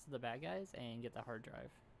kill the rest of the bad guys and get the hard drive,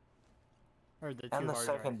 or the two And the hard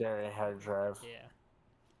drives. secondary hard drive. Yeah.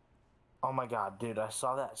 Oh, my God, dude. I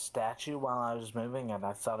saw that statue while I was moving, and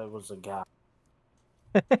I thought it was a guy.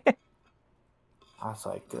 I was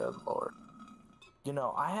like, good lord. You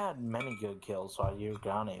know, I had many good kills while you were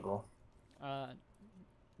gone, Abel. No,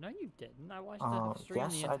 you didn't. I watched Oh, the stream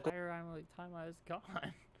yes, the I did. entire time I was gone.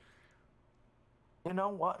 You know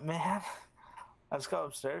what, man? Let's go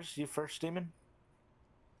upstairs. You first, Demon?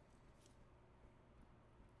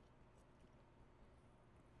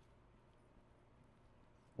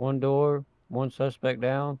 One door, one suspect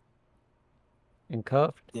down, and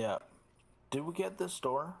cuffed. Yeah. Did we get this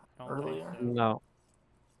door I don't think earlier? so. No.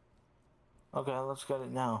 Okay, let's get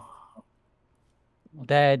it now.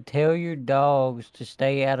 Dad, tell your dogs to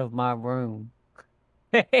stay out of my room.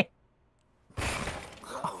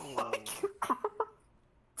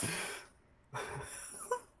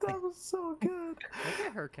 That was so good. Look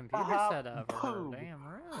at her computer setup or her Boom. damn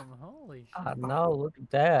room. Holy shit. I know, look at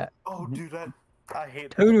that. Oh, dude, I hate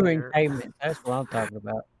that Tutoring player. payment, that's what I'm talking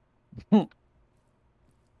about.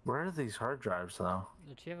 Where are these hard drives, though?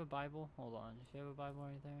 Did she have a Bible? Hold on. Does she have a Bible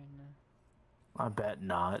right there? No. I bet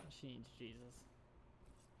not. She needs Jesus.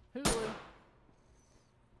 Hulu.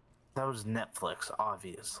 That was Netflix,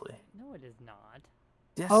 obviously. No, it is not.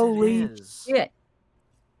 Yes, Holy it is. shit.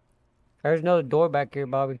 There's another door back here,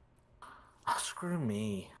 Bobby. Oh, screw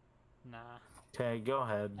me. Nah. Okay, go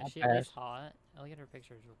ahead. Is she I'll at least pass. hot? I'll get her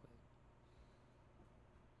pictures real quick.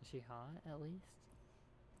 Is she hot, at least?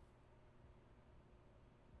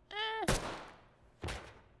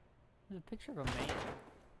 There's a picture of a man.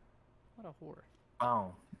 What a whore.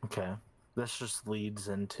 Oh, okay. This just leads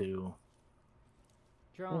into,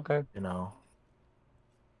 Drunk. Okay. you know.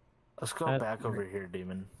 Let's go That's back right. over here,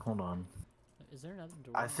 Demon. Hold on. Is there another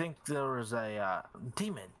door? I think there was a,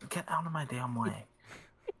 Demon, get out of my damn way.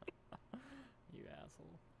 You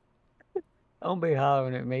asshole. Don't be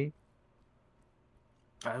hollering at me.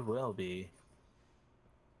 I will be.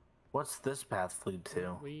 What's this path lead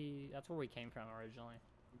to? That's where we came from originally.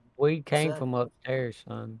 We came that- from upstairs,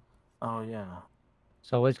 son. Oh, yeah.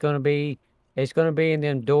 So it's gonna be in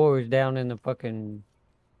them doors down in the fucking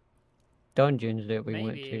dungeons that we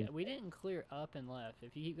went Maybe. to. We didn't clear up and left.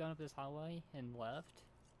 If you keep going up this hallway and left,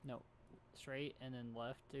 no, straight and then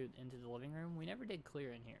left into the living room, we never did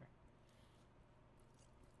clear in here.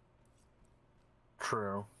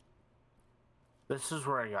 True. This is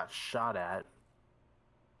where I got shot at.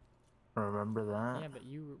 Remember that? Yeah, but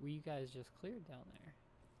you guys just cleared down there.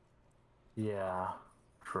 Yeah,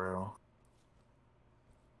 true.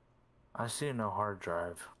 I see no hard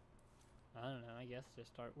drive. I don't know. I guess just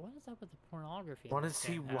start. What is up with the pornography? in What this is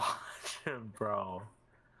he game now? watching, bro?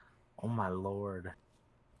 Oh my lord.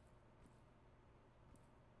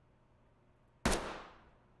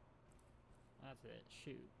 That's it.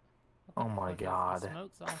 Shoot. What Oh the my fuck is god. a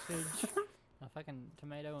smoked sausage, a fucking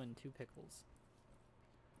tomato, and 2 pickles.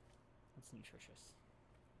 That's nutritious.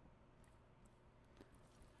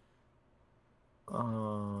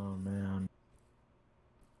 Oh man.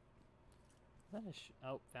 That is.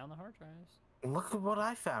 Oh, found the hard drives. Look at what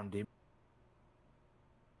I found, dude.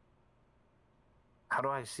 How do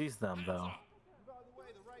I seize them though?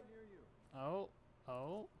 Oh,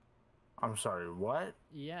 oh, I'm sorry, what?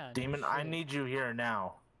 yeah. no Demon, I shit. need you here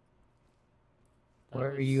now. That Where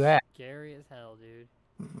are was you at? Scary as hell, dude.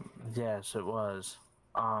 Yes, it was.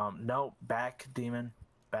 No, back, demon.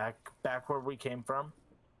 Back where we came from.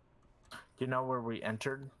 Do you know where we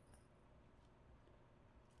entered?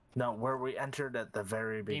 No, where we entered at the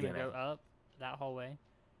very Demon, beginning. go up that hallway,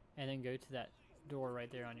 and then go to that door right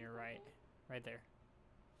there on your right, right there,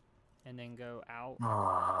 and then go out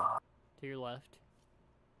Ah, to your left,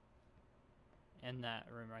 and that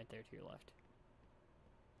room right there to your left.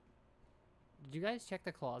 Did you guys check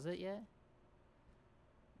the closet yet?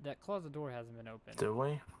 That closet door hasn't been opened. do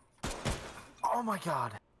we? Oh my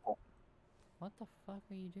god. What the fuck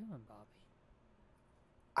are you doing, Bobby?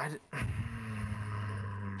 I d-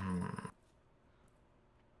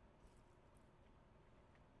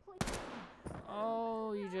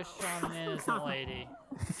 Oh, you just shot an innocent lady.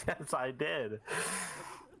 Yes, I did.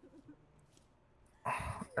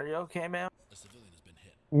 Are you okay, man? A civilian has been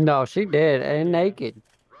hit. No, she dead and naked.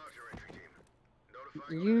 Roger, entry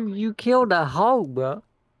team. Notifying You killed a hoe, bro.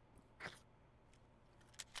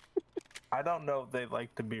 I don't know if they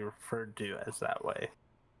like to be referred to as that way.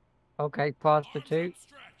 Okay, Arms prostitute.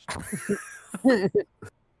 outstretched.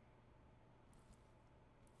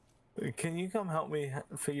 Can you come help me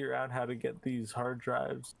figure out how to get these hard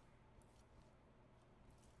drives?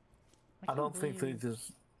 I can't don't think they believe-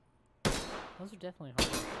 just. Those are definitely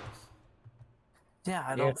hard drives. Yeah,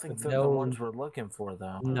 I Yeah, don't think they're the those- ones we're looking for,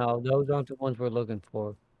 though. No, those aren't the ones we're looking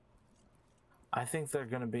for. I think they're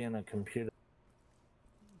gonna be in a computer.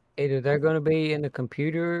 Either they're going to be in the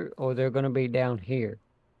computer or they're going to be down here.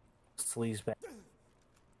 Sleazebag.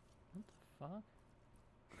 What the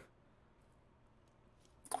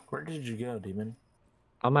fuck? Where did you go, demon?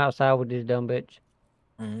 I'm outside with this dumb bitch.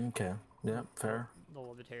 Okay. Yep. Fair. The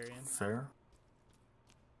libertarian. Fair.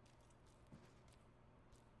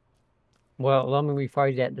 Well, let me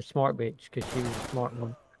rephrase that, the smart bitch, because she was a smart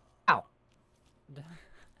one. Ow.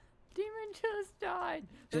 Demon just died.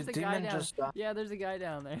 There's Did a guy Demon down. just die? Yeah, there's a guy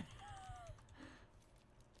down there.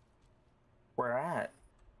 Where at?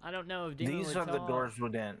 I don't know if Demon These would are the talk. doors we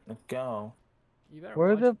didn't go. You better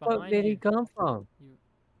Where watch the fuck behind did you. he come from?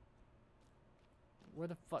 Where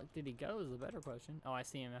the fuck did he go is the better question. Oh, I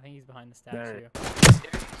see him. I think he's behind the There. statue.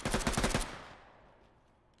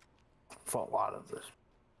 For a lot of this.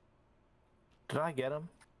 Did I get him?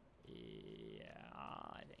 Yeah,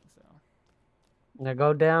 I think so. Now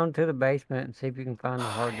go down to the basement and see if you can find the I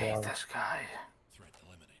hard hate drive. this guy. Threat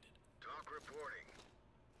eliminated. Talk reporting.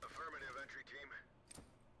 Affirmative, entry team.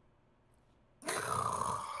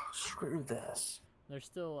 Screw this. There's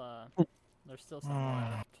still some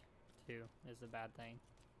left too. Is the bad thing.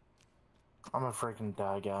 I'm a freaking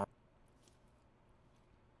die guy.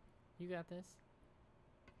 You got this.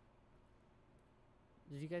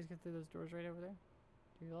 Did you guys get through those doors right over there?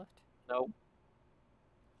 To your left? Nope.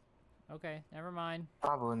 Okay, never mind.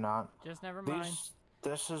 Probably not. Just never mind.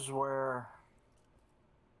 This is where.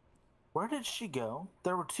 Where did she go?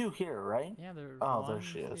 There were two here, right? Yeah, there's Oh, there one,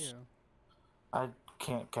 she is. two. I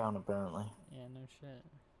can't count apparently. Yeah, no shit.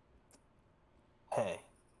 Hey.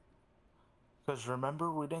 Because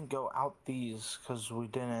remember, we didn't go out these because we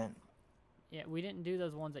didn't. Yeah, we didn't do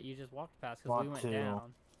those ones that you just walked past because we Want went to.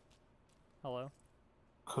 down. Hello?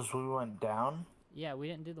 Because we went down? Yeah, we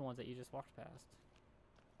didn't do the ones that you just walked past.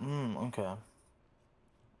 Okay.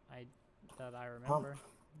 That I remember.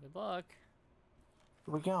 Good luck.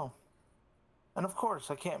 Here we go. And of course,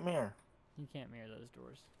 I can't mirror. You can't mirror those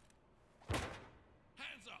doors.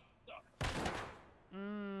 Hands up.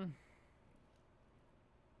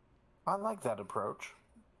 I like that approach.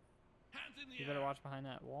 Hands in the You air. better watch behind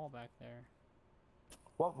that wall back there.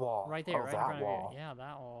 What wall? Right there, Oh, right in that front wall. of you. Yeah,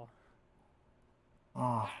 that wall.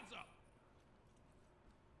 Oh, Hands up.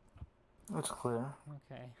 that's clear.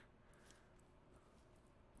 Okay.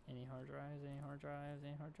 Any hard drives? Any hard drives?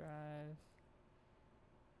 Any hard drives?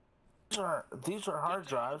 These are hard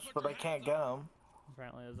drives, but I can't get them.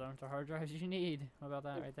 Apparently those aren't the hard drives you need. What about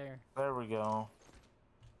that right there? There we go.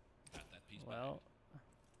 Pat that piece back. Well,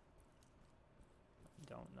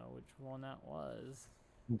 don't know which one that was.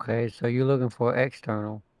 Okay, so you're looking for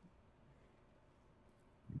external.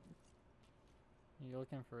 You're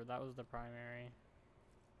looking for, that was the primary.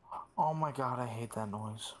 Oh my god, I hate that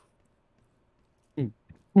noise.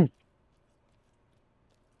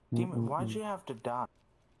 Demon, why'd you have to die?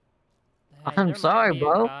 Hey, I'm there sorry, might be a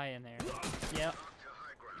bro. guy in there. Yep,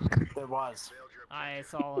 There was. I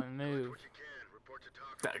saw him move.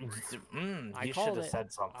 I You should called have it.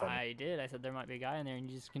 said something. I did. I said there might be a guy in there, and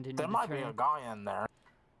you just continued There to might be train. a guy in there.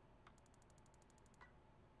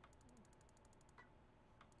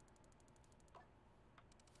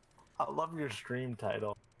 I love your stream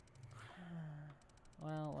title.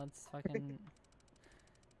 Well, let's fucking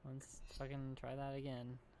try that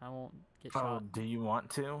again. I won't get Oh, shot. do you want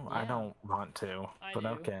to? I Yeah. don't want to, I but do.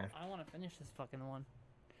 okay. I want to finish this fucking one.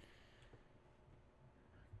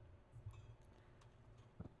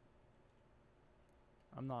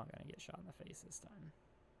 I'm not gonna get shot in the face this time.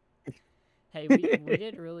 Hey, we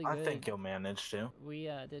did really good. I think you'll manage to. We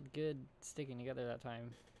did good sticking together that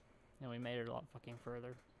time, and we made it a lot fucking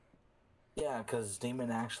further. Yeah, because Demon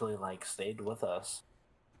actually, like, stayed with us.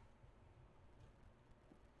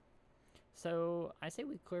 So I say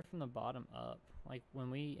we clear from the bottom up. Like when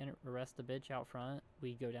we arrest the bitch out front,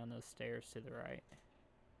 we go down those stairs to the right.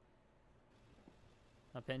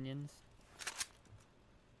 Opinions?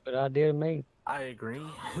 Good idea to me. I agree.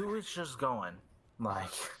 Who is just going? Like...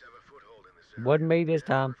 Wasn't me this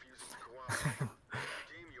time.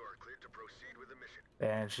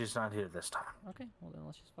 And she's not here this time. Okay, well then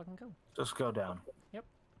let's just fucking go. Just go down. Yep,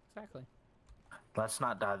 exactly. Let's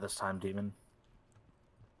not die this time, Demon.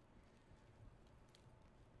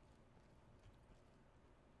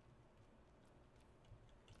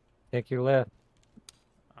 Take your left.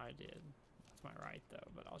 I did. That's my right though,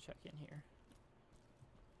 but I'll check in here.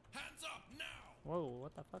 Hands up now! Whoa,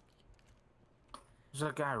 what the fuck? There's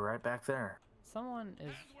a guy right back there. Someone is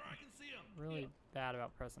Hands where I can see 'em. really bad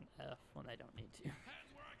about pressing F when they don't need to.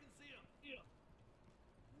 Hands where I can see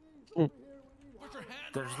 'em. Put your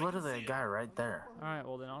hand There's where I can literally a see 'em. guy right there. Alright,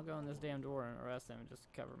 well then I'll go in this damn door and arrest him and just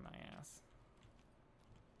cover my ass.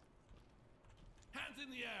 Hands in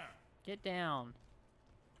the air. Get down!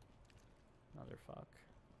 Motherfuck.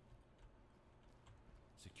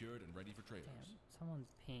 Secured and ready for trailers. Damn,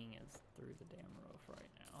 someone's ping is through the damn roof right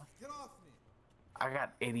now. Get off me! I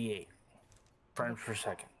got 88 frames per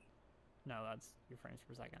second. No, that's your frames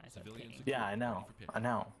per second. I said Civilian ping. security Yeah, I know. ready for pickup. I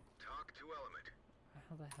know. Talk to element.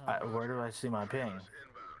 How the hell? Where do I see my ping? Inbound.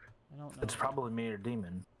 I don't know. It's probably me or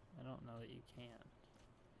Demon. I don't know that you can.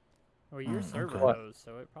 Well, your server okay. knows,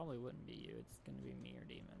 so it probably wouldn't be you. It's gonna be me or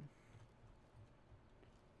Demon.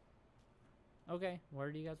 Okay,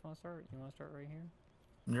 where do you guys want to start? You want to start right here?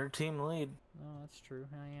 Your team lead. Oh, that's true.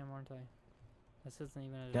 I am, aren't I? This isn't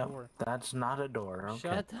even a Yep, door. that's not a door. Okay.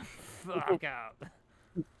 Shut the fuck up.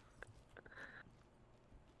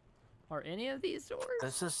 Are any of these doors?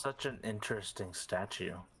 This is such an interesting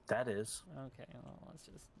statue. That is. Okay, well, let's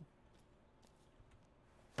just...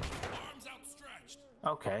 Arms outstretched.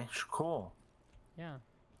 Okay, cool. Yeah.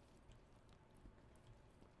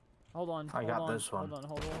 Hold on. I hold got on, this one. Hold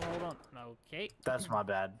on. Okay. That's my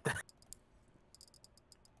bad.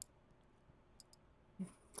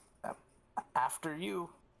 After you.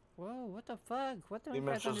 Whoa, what the fuck? What don't you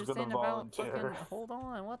Demon's guys just gonna understand about fucking... volunteer. Hold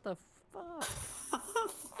on, what the fuck?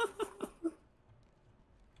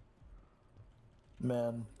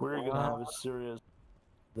 Man, we're gonna have a serious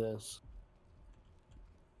this.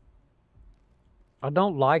 I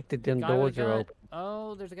don't like that them Guy with doors a are gun. open.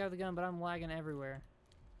 Oh, there's a guy with a gun, but I'm lagging everywhere.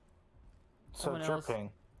 So Someone else.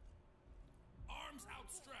 tripping. Arms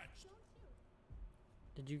outstretched.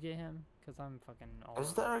 Did you get him? Because I'm fucking all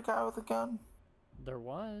Is there a guy with a gun? There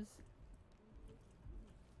was.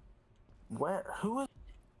 Where? Who is?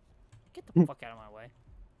 Get the fuck out of my way.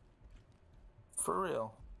 For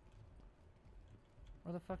real?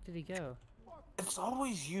 Where the fuck did he go? It's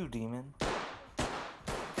always you, Demon.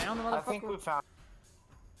 Found the motherfucker. I think we found.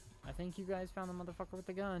 I think you guys found the motherfucker with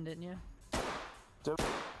the gun, didn't you?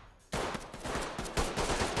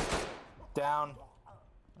 Down.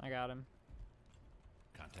 I got him.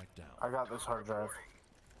 Contact down. I got this hard drive.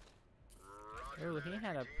 Ooh, he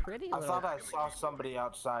had a pretty I little... thought I saw somebody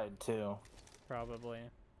outside too. Probably.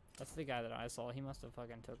 That's the guy that I saw. He must have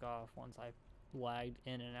fucking took off once I lagged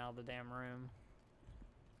in and out of the damn room.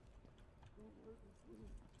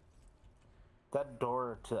 That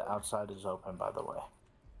door to the outside is open, by the way.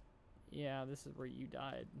 Yeah, this is where you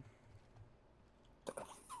died.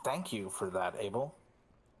 Thank you for that, Abel.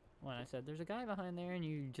 When I said, there's a guy behind there, and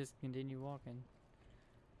you just continue walking.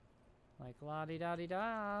 Like,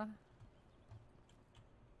 la-di-da-di-da.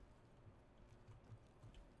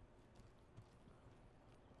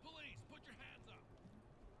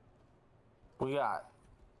 We got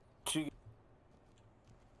two.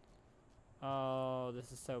 Oh,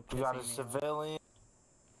 this is so pissing We got a me off. civilian.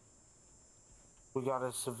 We got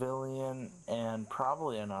a civilian and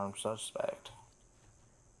probably an armed suspect.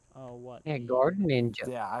 Oh, what Yeah, the garden ninja.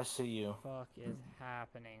 Yeah, I see you. fuck is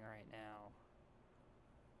happening right now?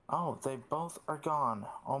 Oh, they both are gone.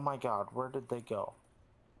 Oh my god, where did they go?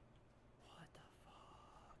 What the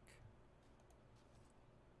fuck?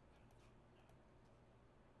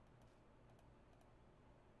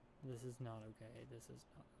 This is not okay. This is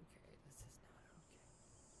not okay. This is not okay.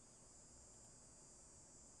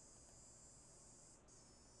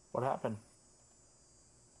 What happened?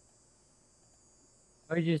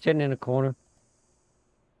 Are you just sitting in a corner?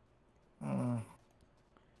 Mm.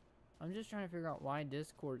 I'm just trying to figure out why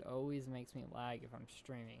Discord always makes me lag if I'm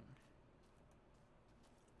streaming.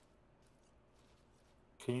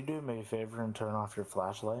 Can you do me a favor and turn off your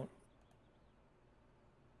flashlight?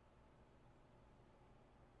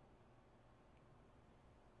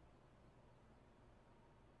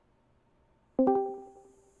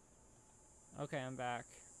 Okay, I'm back.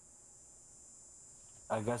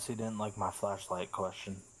 I guess he didn't like my flashlight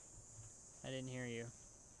question. I didn't hear you.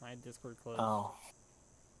 My Discord closed. Oh.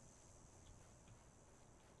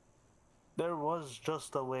 There was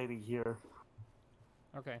just a lady here.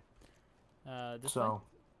 Okay. This way? So,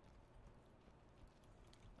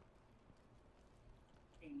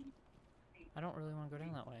 I don't really want to go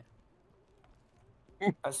down that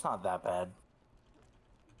way. that's not that bad.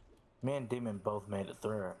 Me and Demon both made it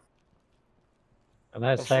through it. And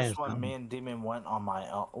that's It's saying just when something. me and Demon went on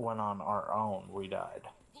our own, we died.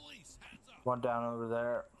 Police, hands up. One down over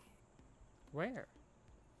there, Where?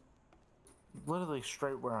 literally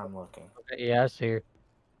straight where I'm looking. Okay, yeah, I see her.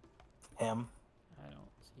 Him. I don't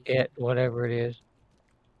see It, whatever it is.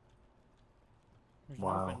 There's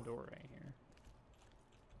Wow. an open door right here.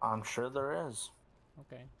 I'm sure there is.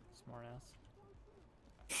 Okay, smart ass.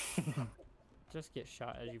 Just get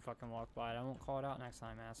shot as you fucking walk by. I won't call it out next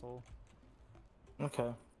time, asshole.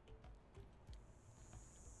 Okay.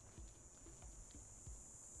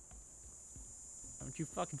 Don't you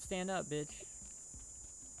fucking stand up, bitch.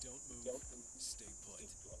 Don't move. Stay put.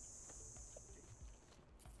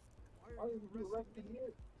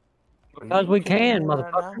 Because we can, Right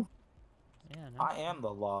motherfucker. now? Yeah, no. I am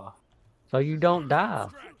the law. So you don't die.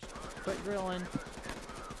 Stretch. Quit drilling.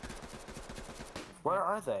 Where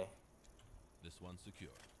are they? This one's secure.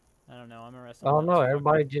 I don't know. I'm arresting. Oh this no, fucker.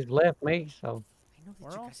 everybody just left me, so.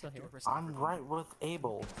 We're all still here. I'm right with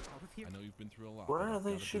Abel. I know you've been through a lot. Where but are I've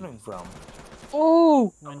they gotta do shooting this. from?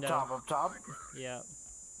 Ooh! Window. Up top. Yeah,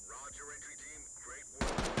 Roger, entry team. Great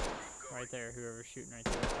work. Keep going. right there. Whoever's shooting right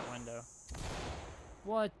there at that window.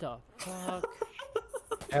 What the fuck?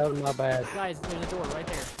 That was my bad. Guys, there's a door right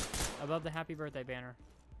there. Above the happy birthday banner.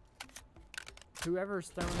 Whoever's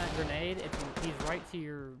throwing that grenade, he's right to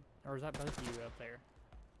your... Or is that both of you up there?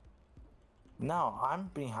 No, I'm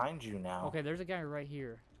behind you now. Okay, there's a guy right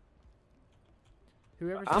here.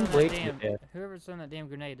 Whoever's I'm throwing that bleeding to damn... death. Whoever's throwing that damn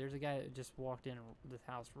grenade, there's a guy that just walked in this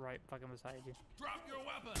house right fucking beside you. Drop your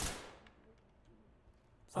weapon.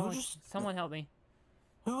 Someone, just- someone help me.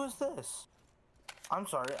 Who is this? I'm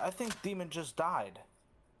sorry, I think Demon just died.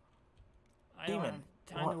 I don't Demon,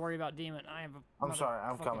 have time what? to worry about Demon. I have a I'm sorry,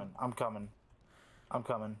 I'm motherfucking- coming. I'm coming. I'm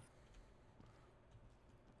coming.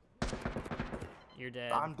 You're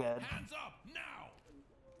dead. I'm dead. Hands up now.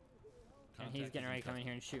 And he's Contact getting is ready to come in in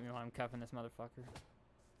here and shoot me while I'm cuffing this motherfucker.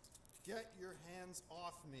 Get your hands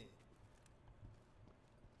off me.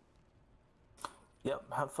 Yep,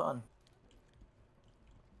 have fun.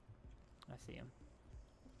 I see him.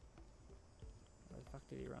 Where the fuck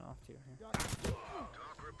did he run off to here?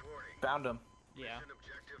 Talk reporting. Found him. Yeah. Mission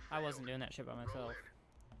objective I wasn't failed. doing that shit by myself.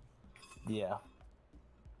 Yeah.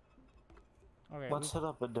 Okay. Let's hit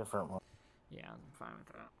up a different one. Yeah, I'm fine with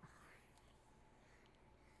that.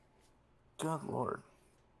 Good lord.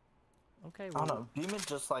 Okay, I well, don't know. Demon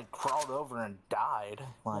just like crawled over and died.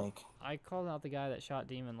 Like, I called out the guy that shot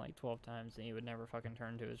Demon like 12 times and he would never fucking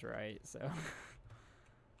turn to his right, so.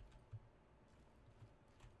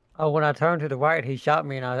 Oh, when I turned to the right, he shot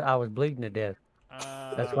me and I was bleeding to death.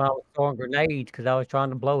 That's when I was throwing grenades because I was trying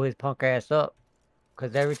to blow his punk ass up.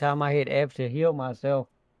 Because every time I hit F to heal myself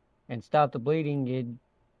and stop the bleeding, it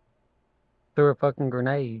threw a fucking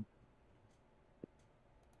grenade.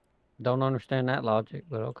 Don't understand that logic,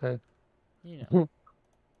 but okay. You know.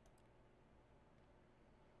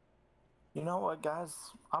 you know what, guys?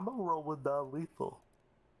 I'm gonna roll with lethal.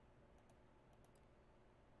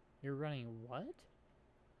 You're running what?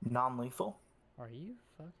 Non-lethal. Are you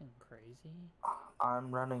fucking crazy? I'm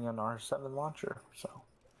running an R7 launcher, so.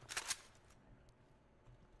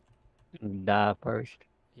 Die first.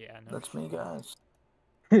 Yeah, no That's me, shit. guys.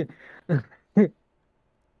 He's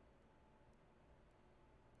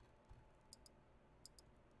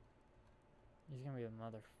gonna be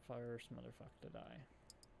the first motherfucker to die.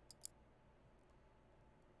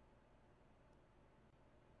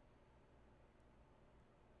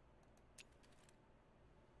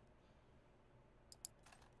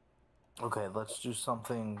 Okay, let's do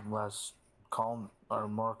something less calm or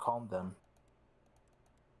more calm then.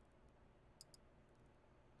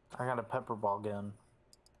 I got a pepper ball gun.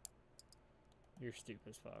 You're stupid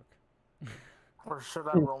as fuck. Or should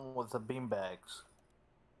I roll with the beanbags?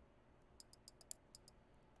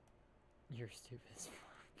 You're stupid as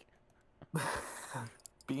fuck.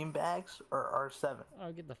 Beanbags or R7?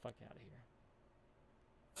 Oh, get the fuck out of here.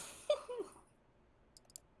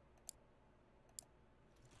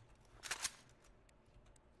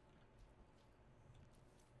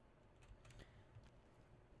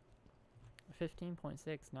 .6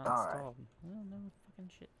 not All right. installed. Well, no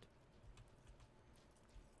fucking shit.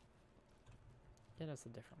 Get us a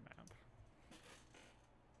different map.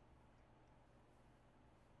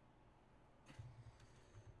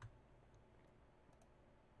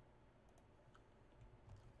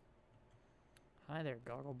 Hi there,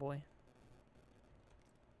 Goggle Boy.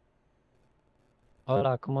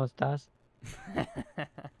 Hola, ¿cómo estás?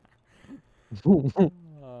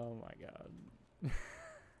 Oh my god.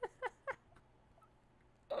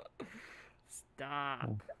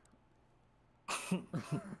 Stop.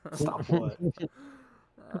 Stop what?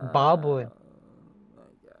 Bobbling. Oh my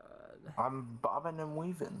god. I'm bobbing and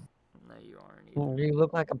weaving. No, you aren't either. You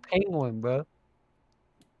look like a penguin, bro.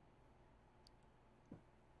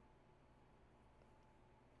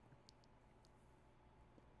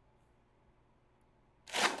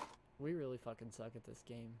 We really fucking suck at this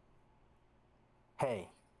game. Hey,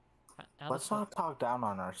 How let's the not talk down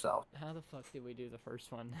on ourselves. How the fuck did we do the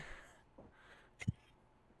first one?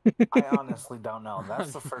 I honestly don't know.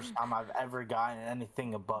 That's the first time I've ever gotten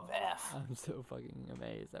anything above F. I'm so fucking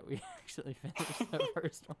amazed that we actually finished the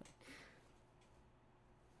first one.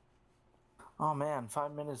 Oh man,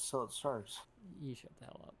 5 minutes till it starts. You shut the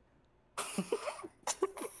hell up.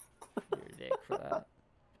 You're a dick for that.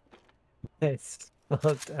 It's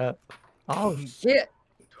fucked up. Oh shit!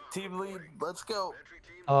 Team lead, let's go.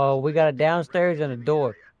 Oh, we got a downstairs and a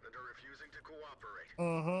door.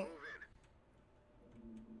 Mm-hmm.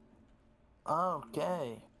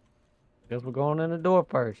 Okay. Guess we're going in the door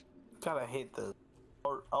first. Gotta hate this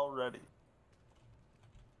already.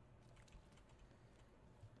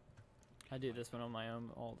 I do this one on my own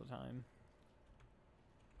all the time.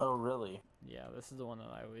 Oh really? Yeah, this is the one that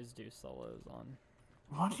I always do solos on.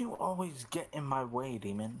 Why do you always get in my way,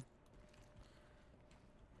 demon?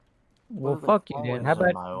 Well, Really fuck you then. always How in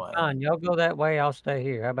about my way. fine? Y'all go that way. I'll stay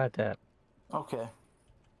here. How about that? Okay.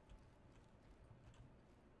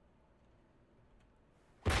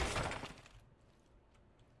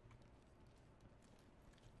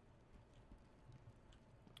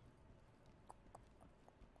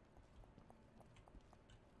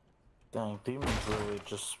 Dang, demon's really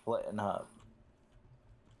just splitting up.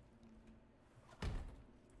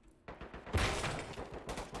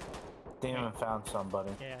 Demon found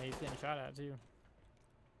somebody. Yeah, he's getting shot at too.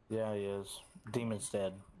 Yeah, he is. Demon's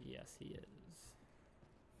dead. Yes, he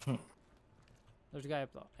is. There's a guy up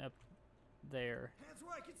there. Hands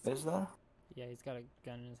where I can see. Is there? Yeah, he's got a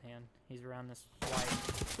gun in his hand. He's around this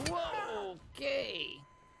white. Whoa, okay.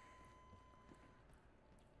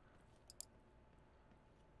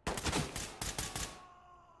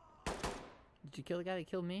 Did you kill the guy that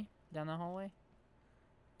killed me down the hallway?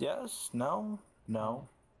 Yes? No? No.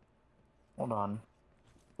 Hold on.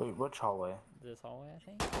 Wait, which hallway? This hallway, I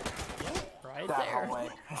think. Yep, right That there. hallway.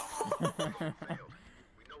 We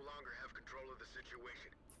no longer have control of the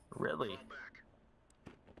situation. Really? Fall back.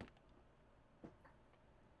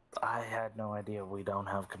 I had no idea we don't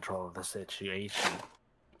have control of the situation.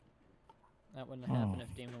 That wouldn't have happened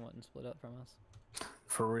if Demon wouldn't split up from us.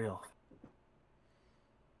 For real.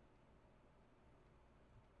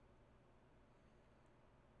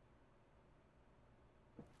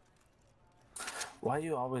 Why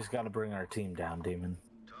you always gotta bring our team down, Demon?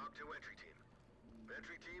 Talk to entry team.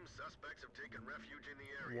 Entry team, suspects have taken refuge in the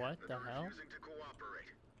area. What and the are hell? refusing to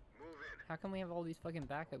cooperate. Move in. How come we have all these fucking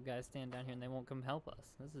backup guys stand down here and they won't come help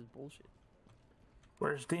us? This is bullshit.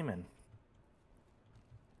 Where's Demon?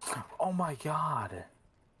 Oh my god!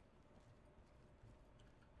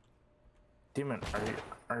 Demon,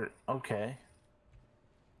 are okay.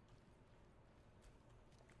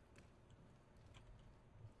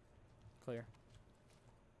 Clear.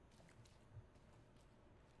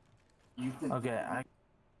 Okay,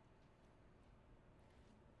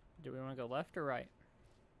 Do we want to go left or right?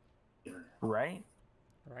 Right?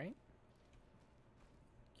 Right?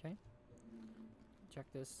 Okay. Check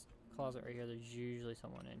this closet right here. There's usually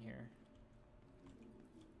someone in here.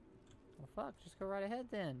 Well, fuck. Just go right ahead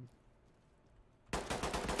then.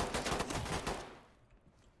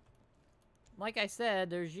 Like I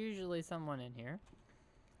said, there's usually someone in here.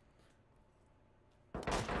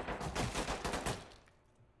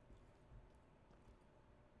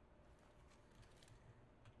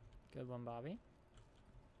 Good one, Bobby.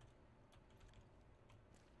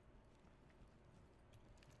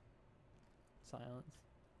 Silence.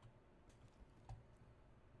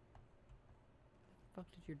 Where the fuck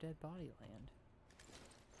did your dead body land?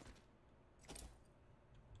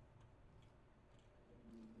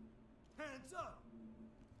 Hands up!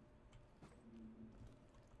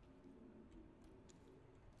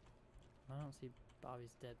 I don't see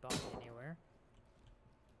Bobby's dead body anywhere.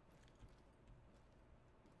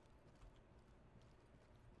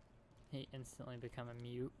 He instantly became a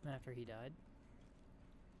mute after he died.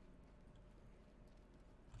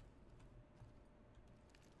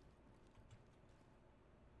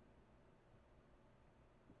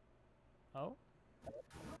 Oh.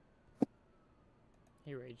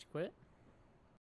 He rage quit.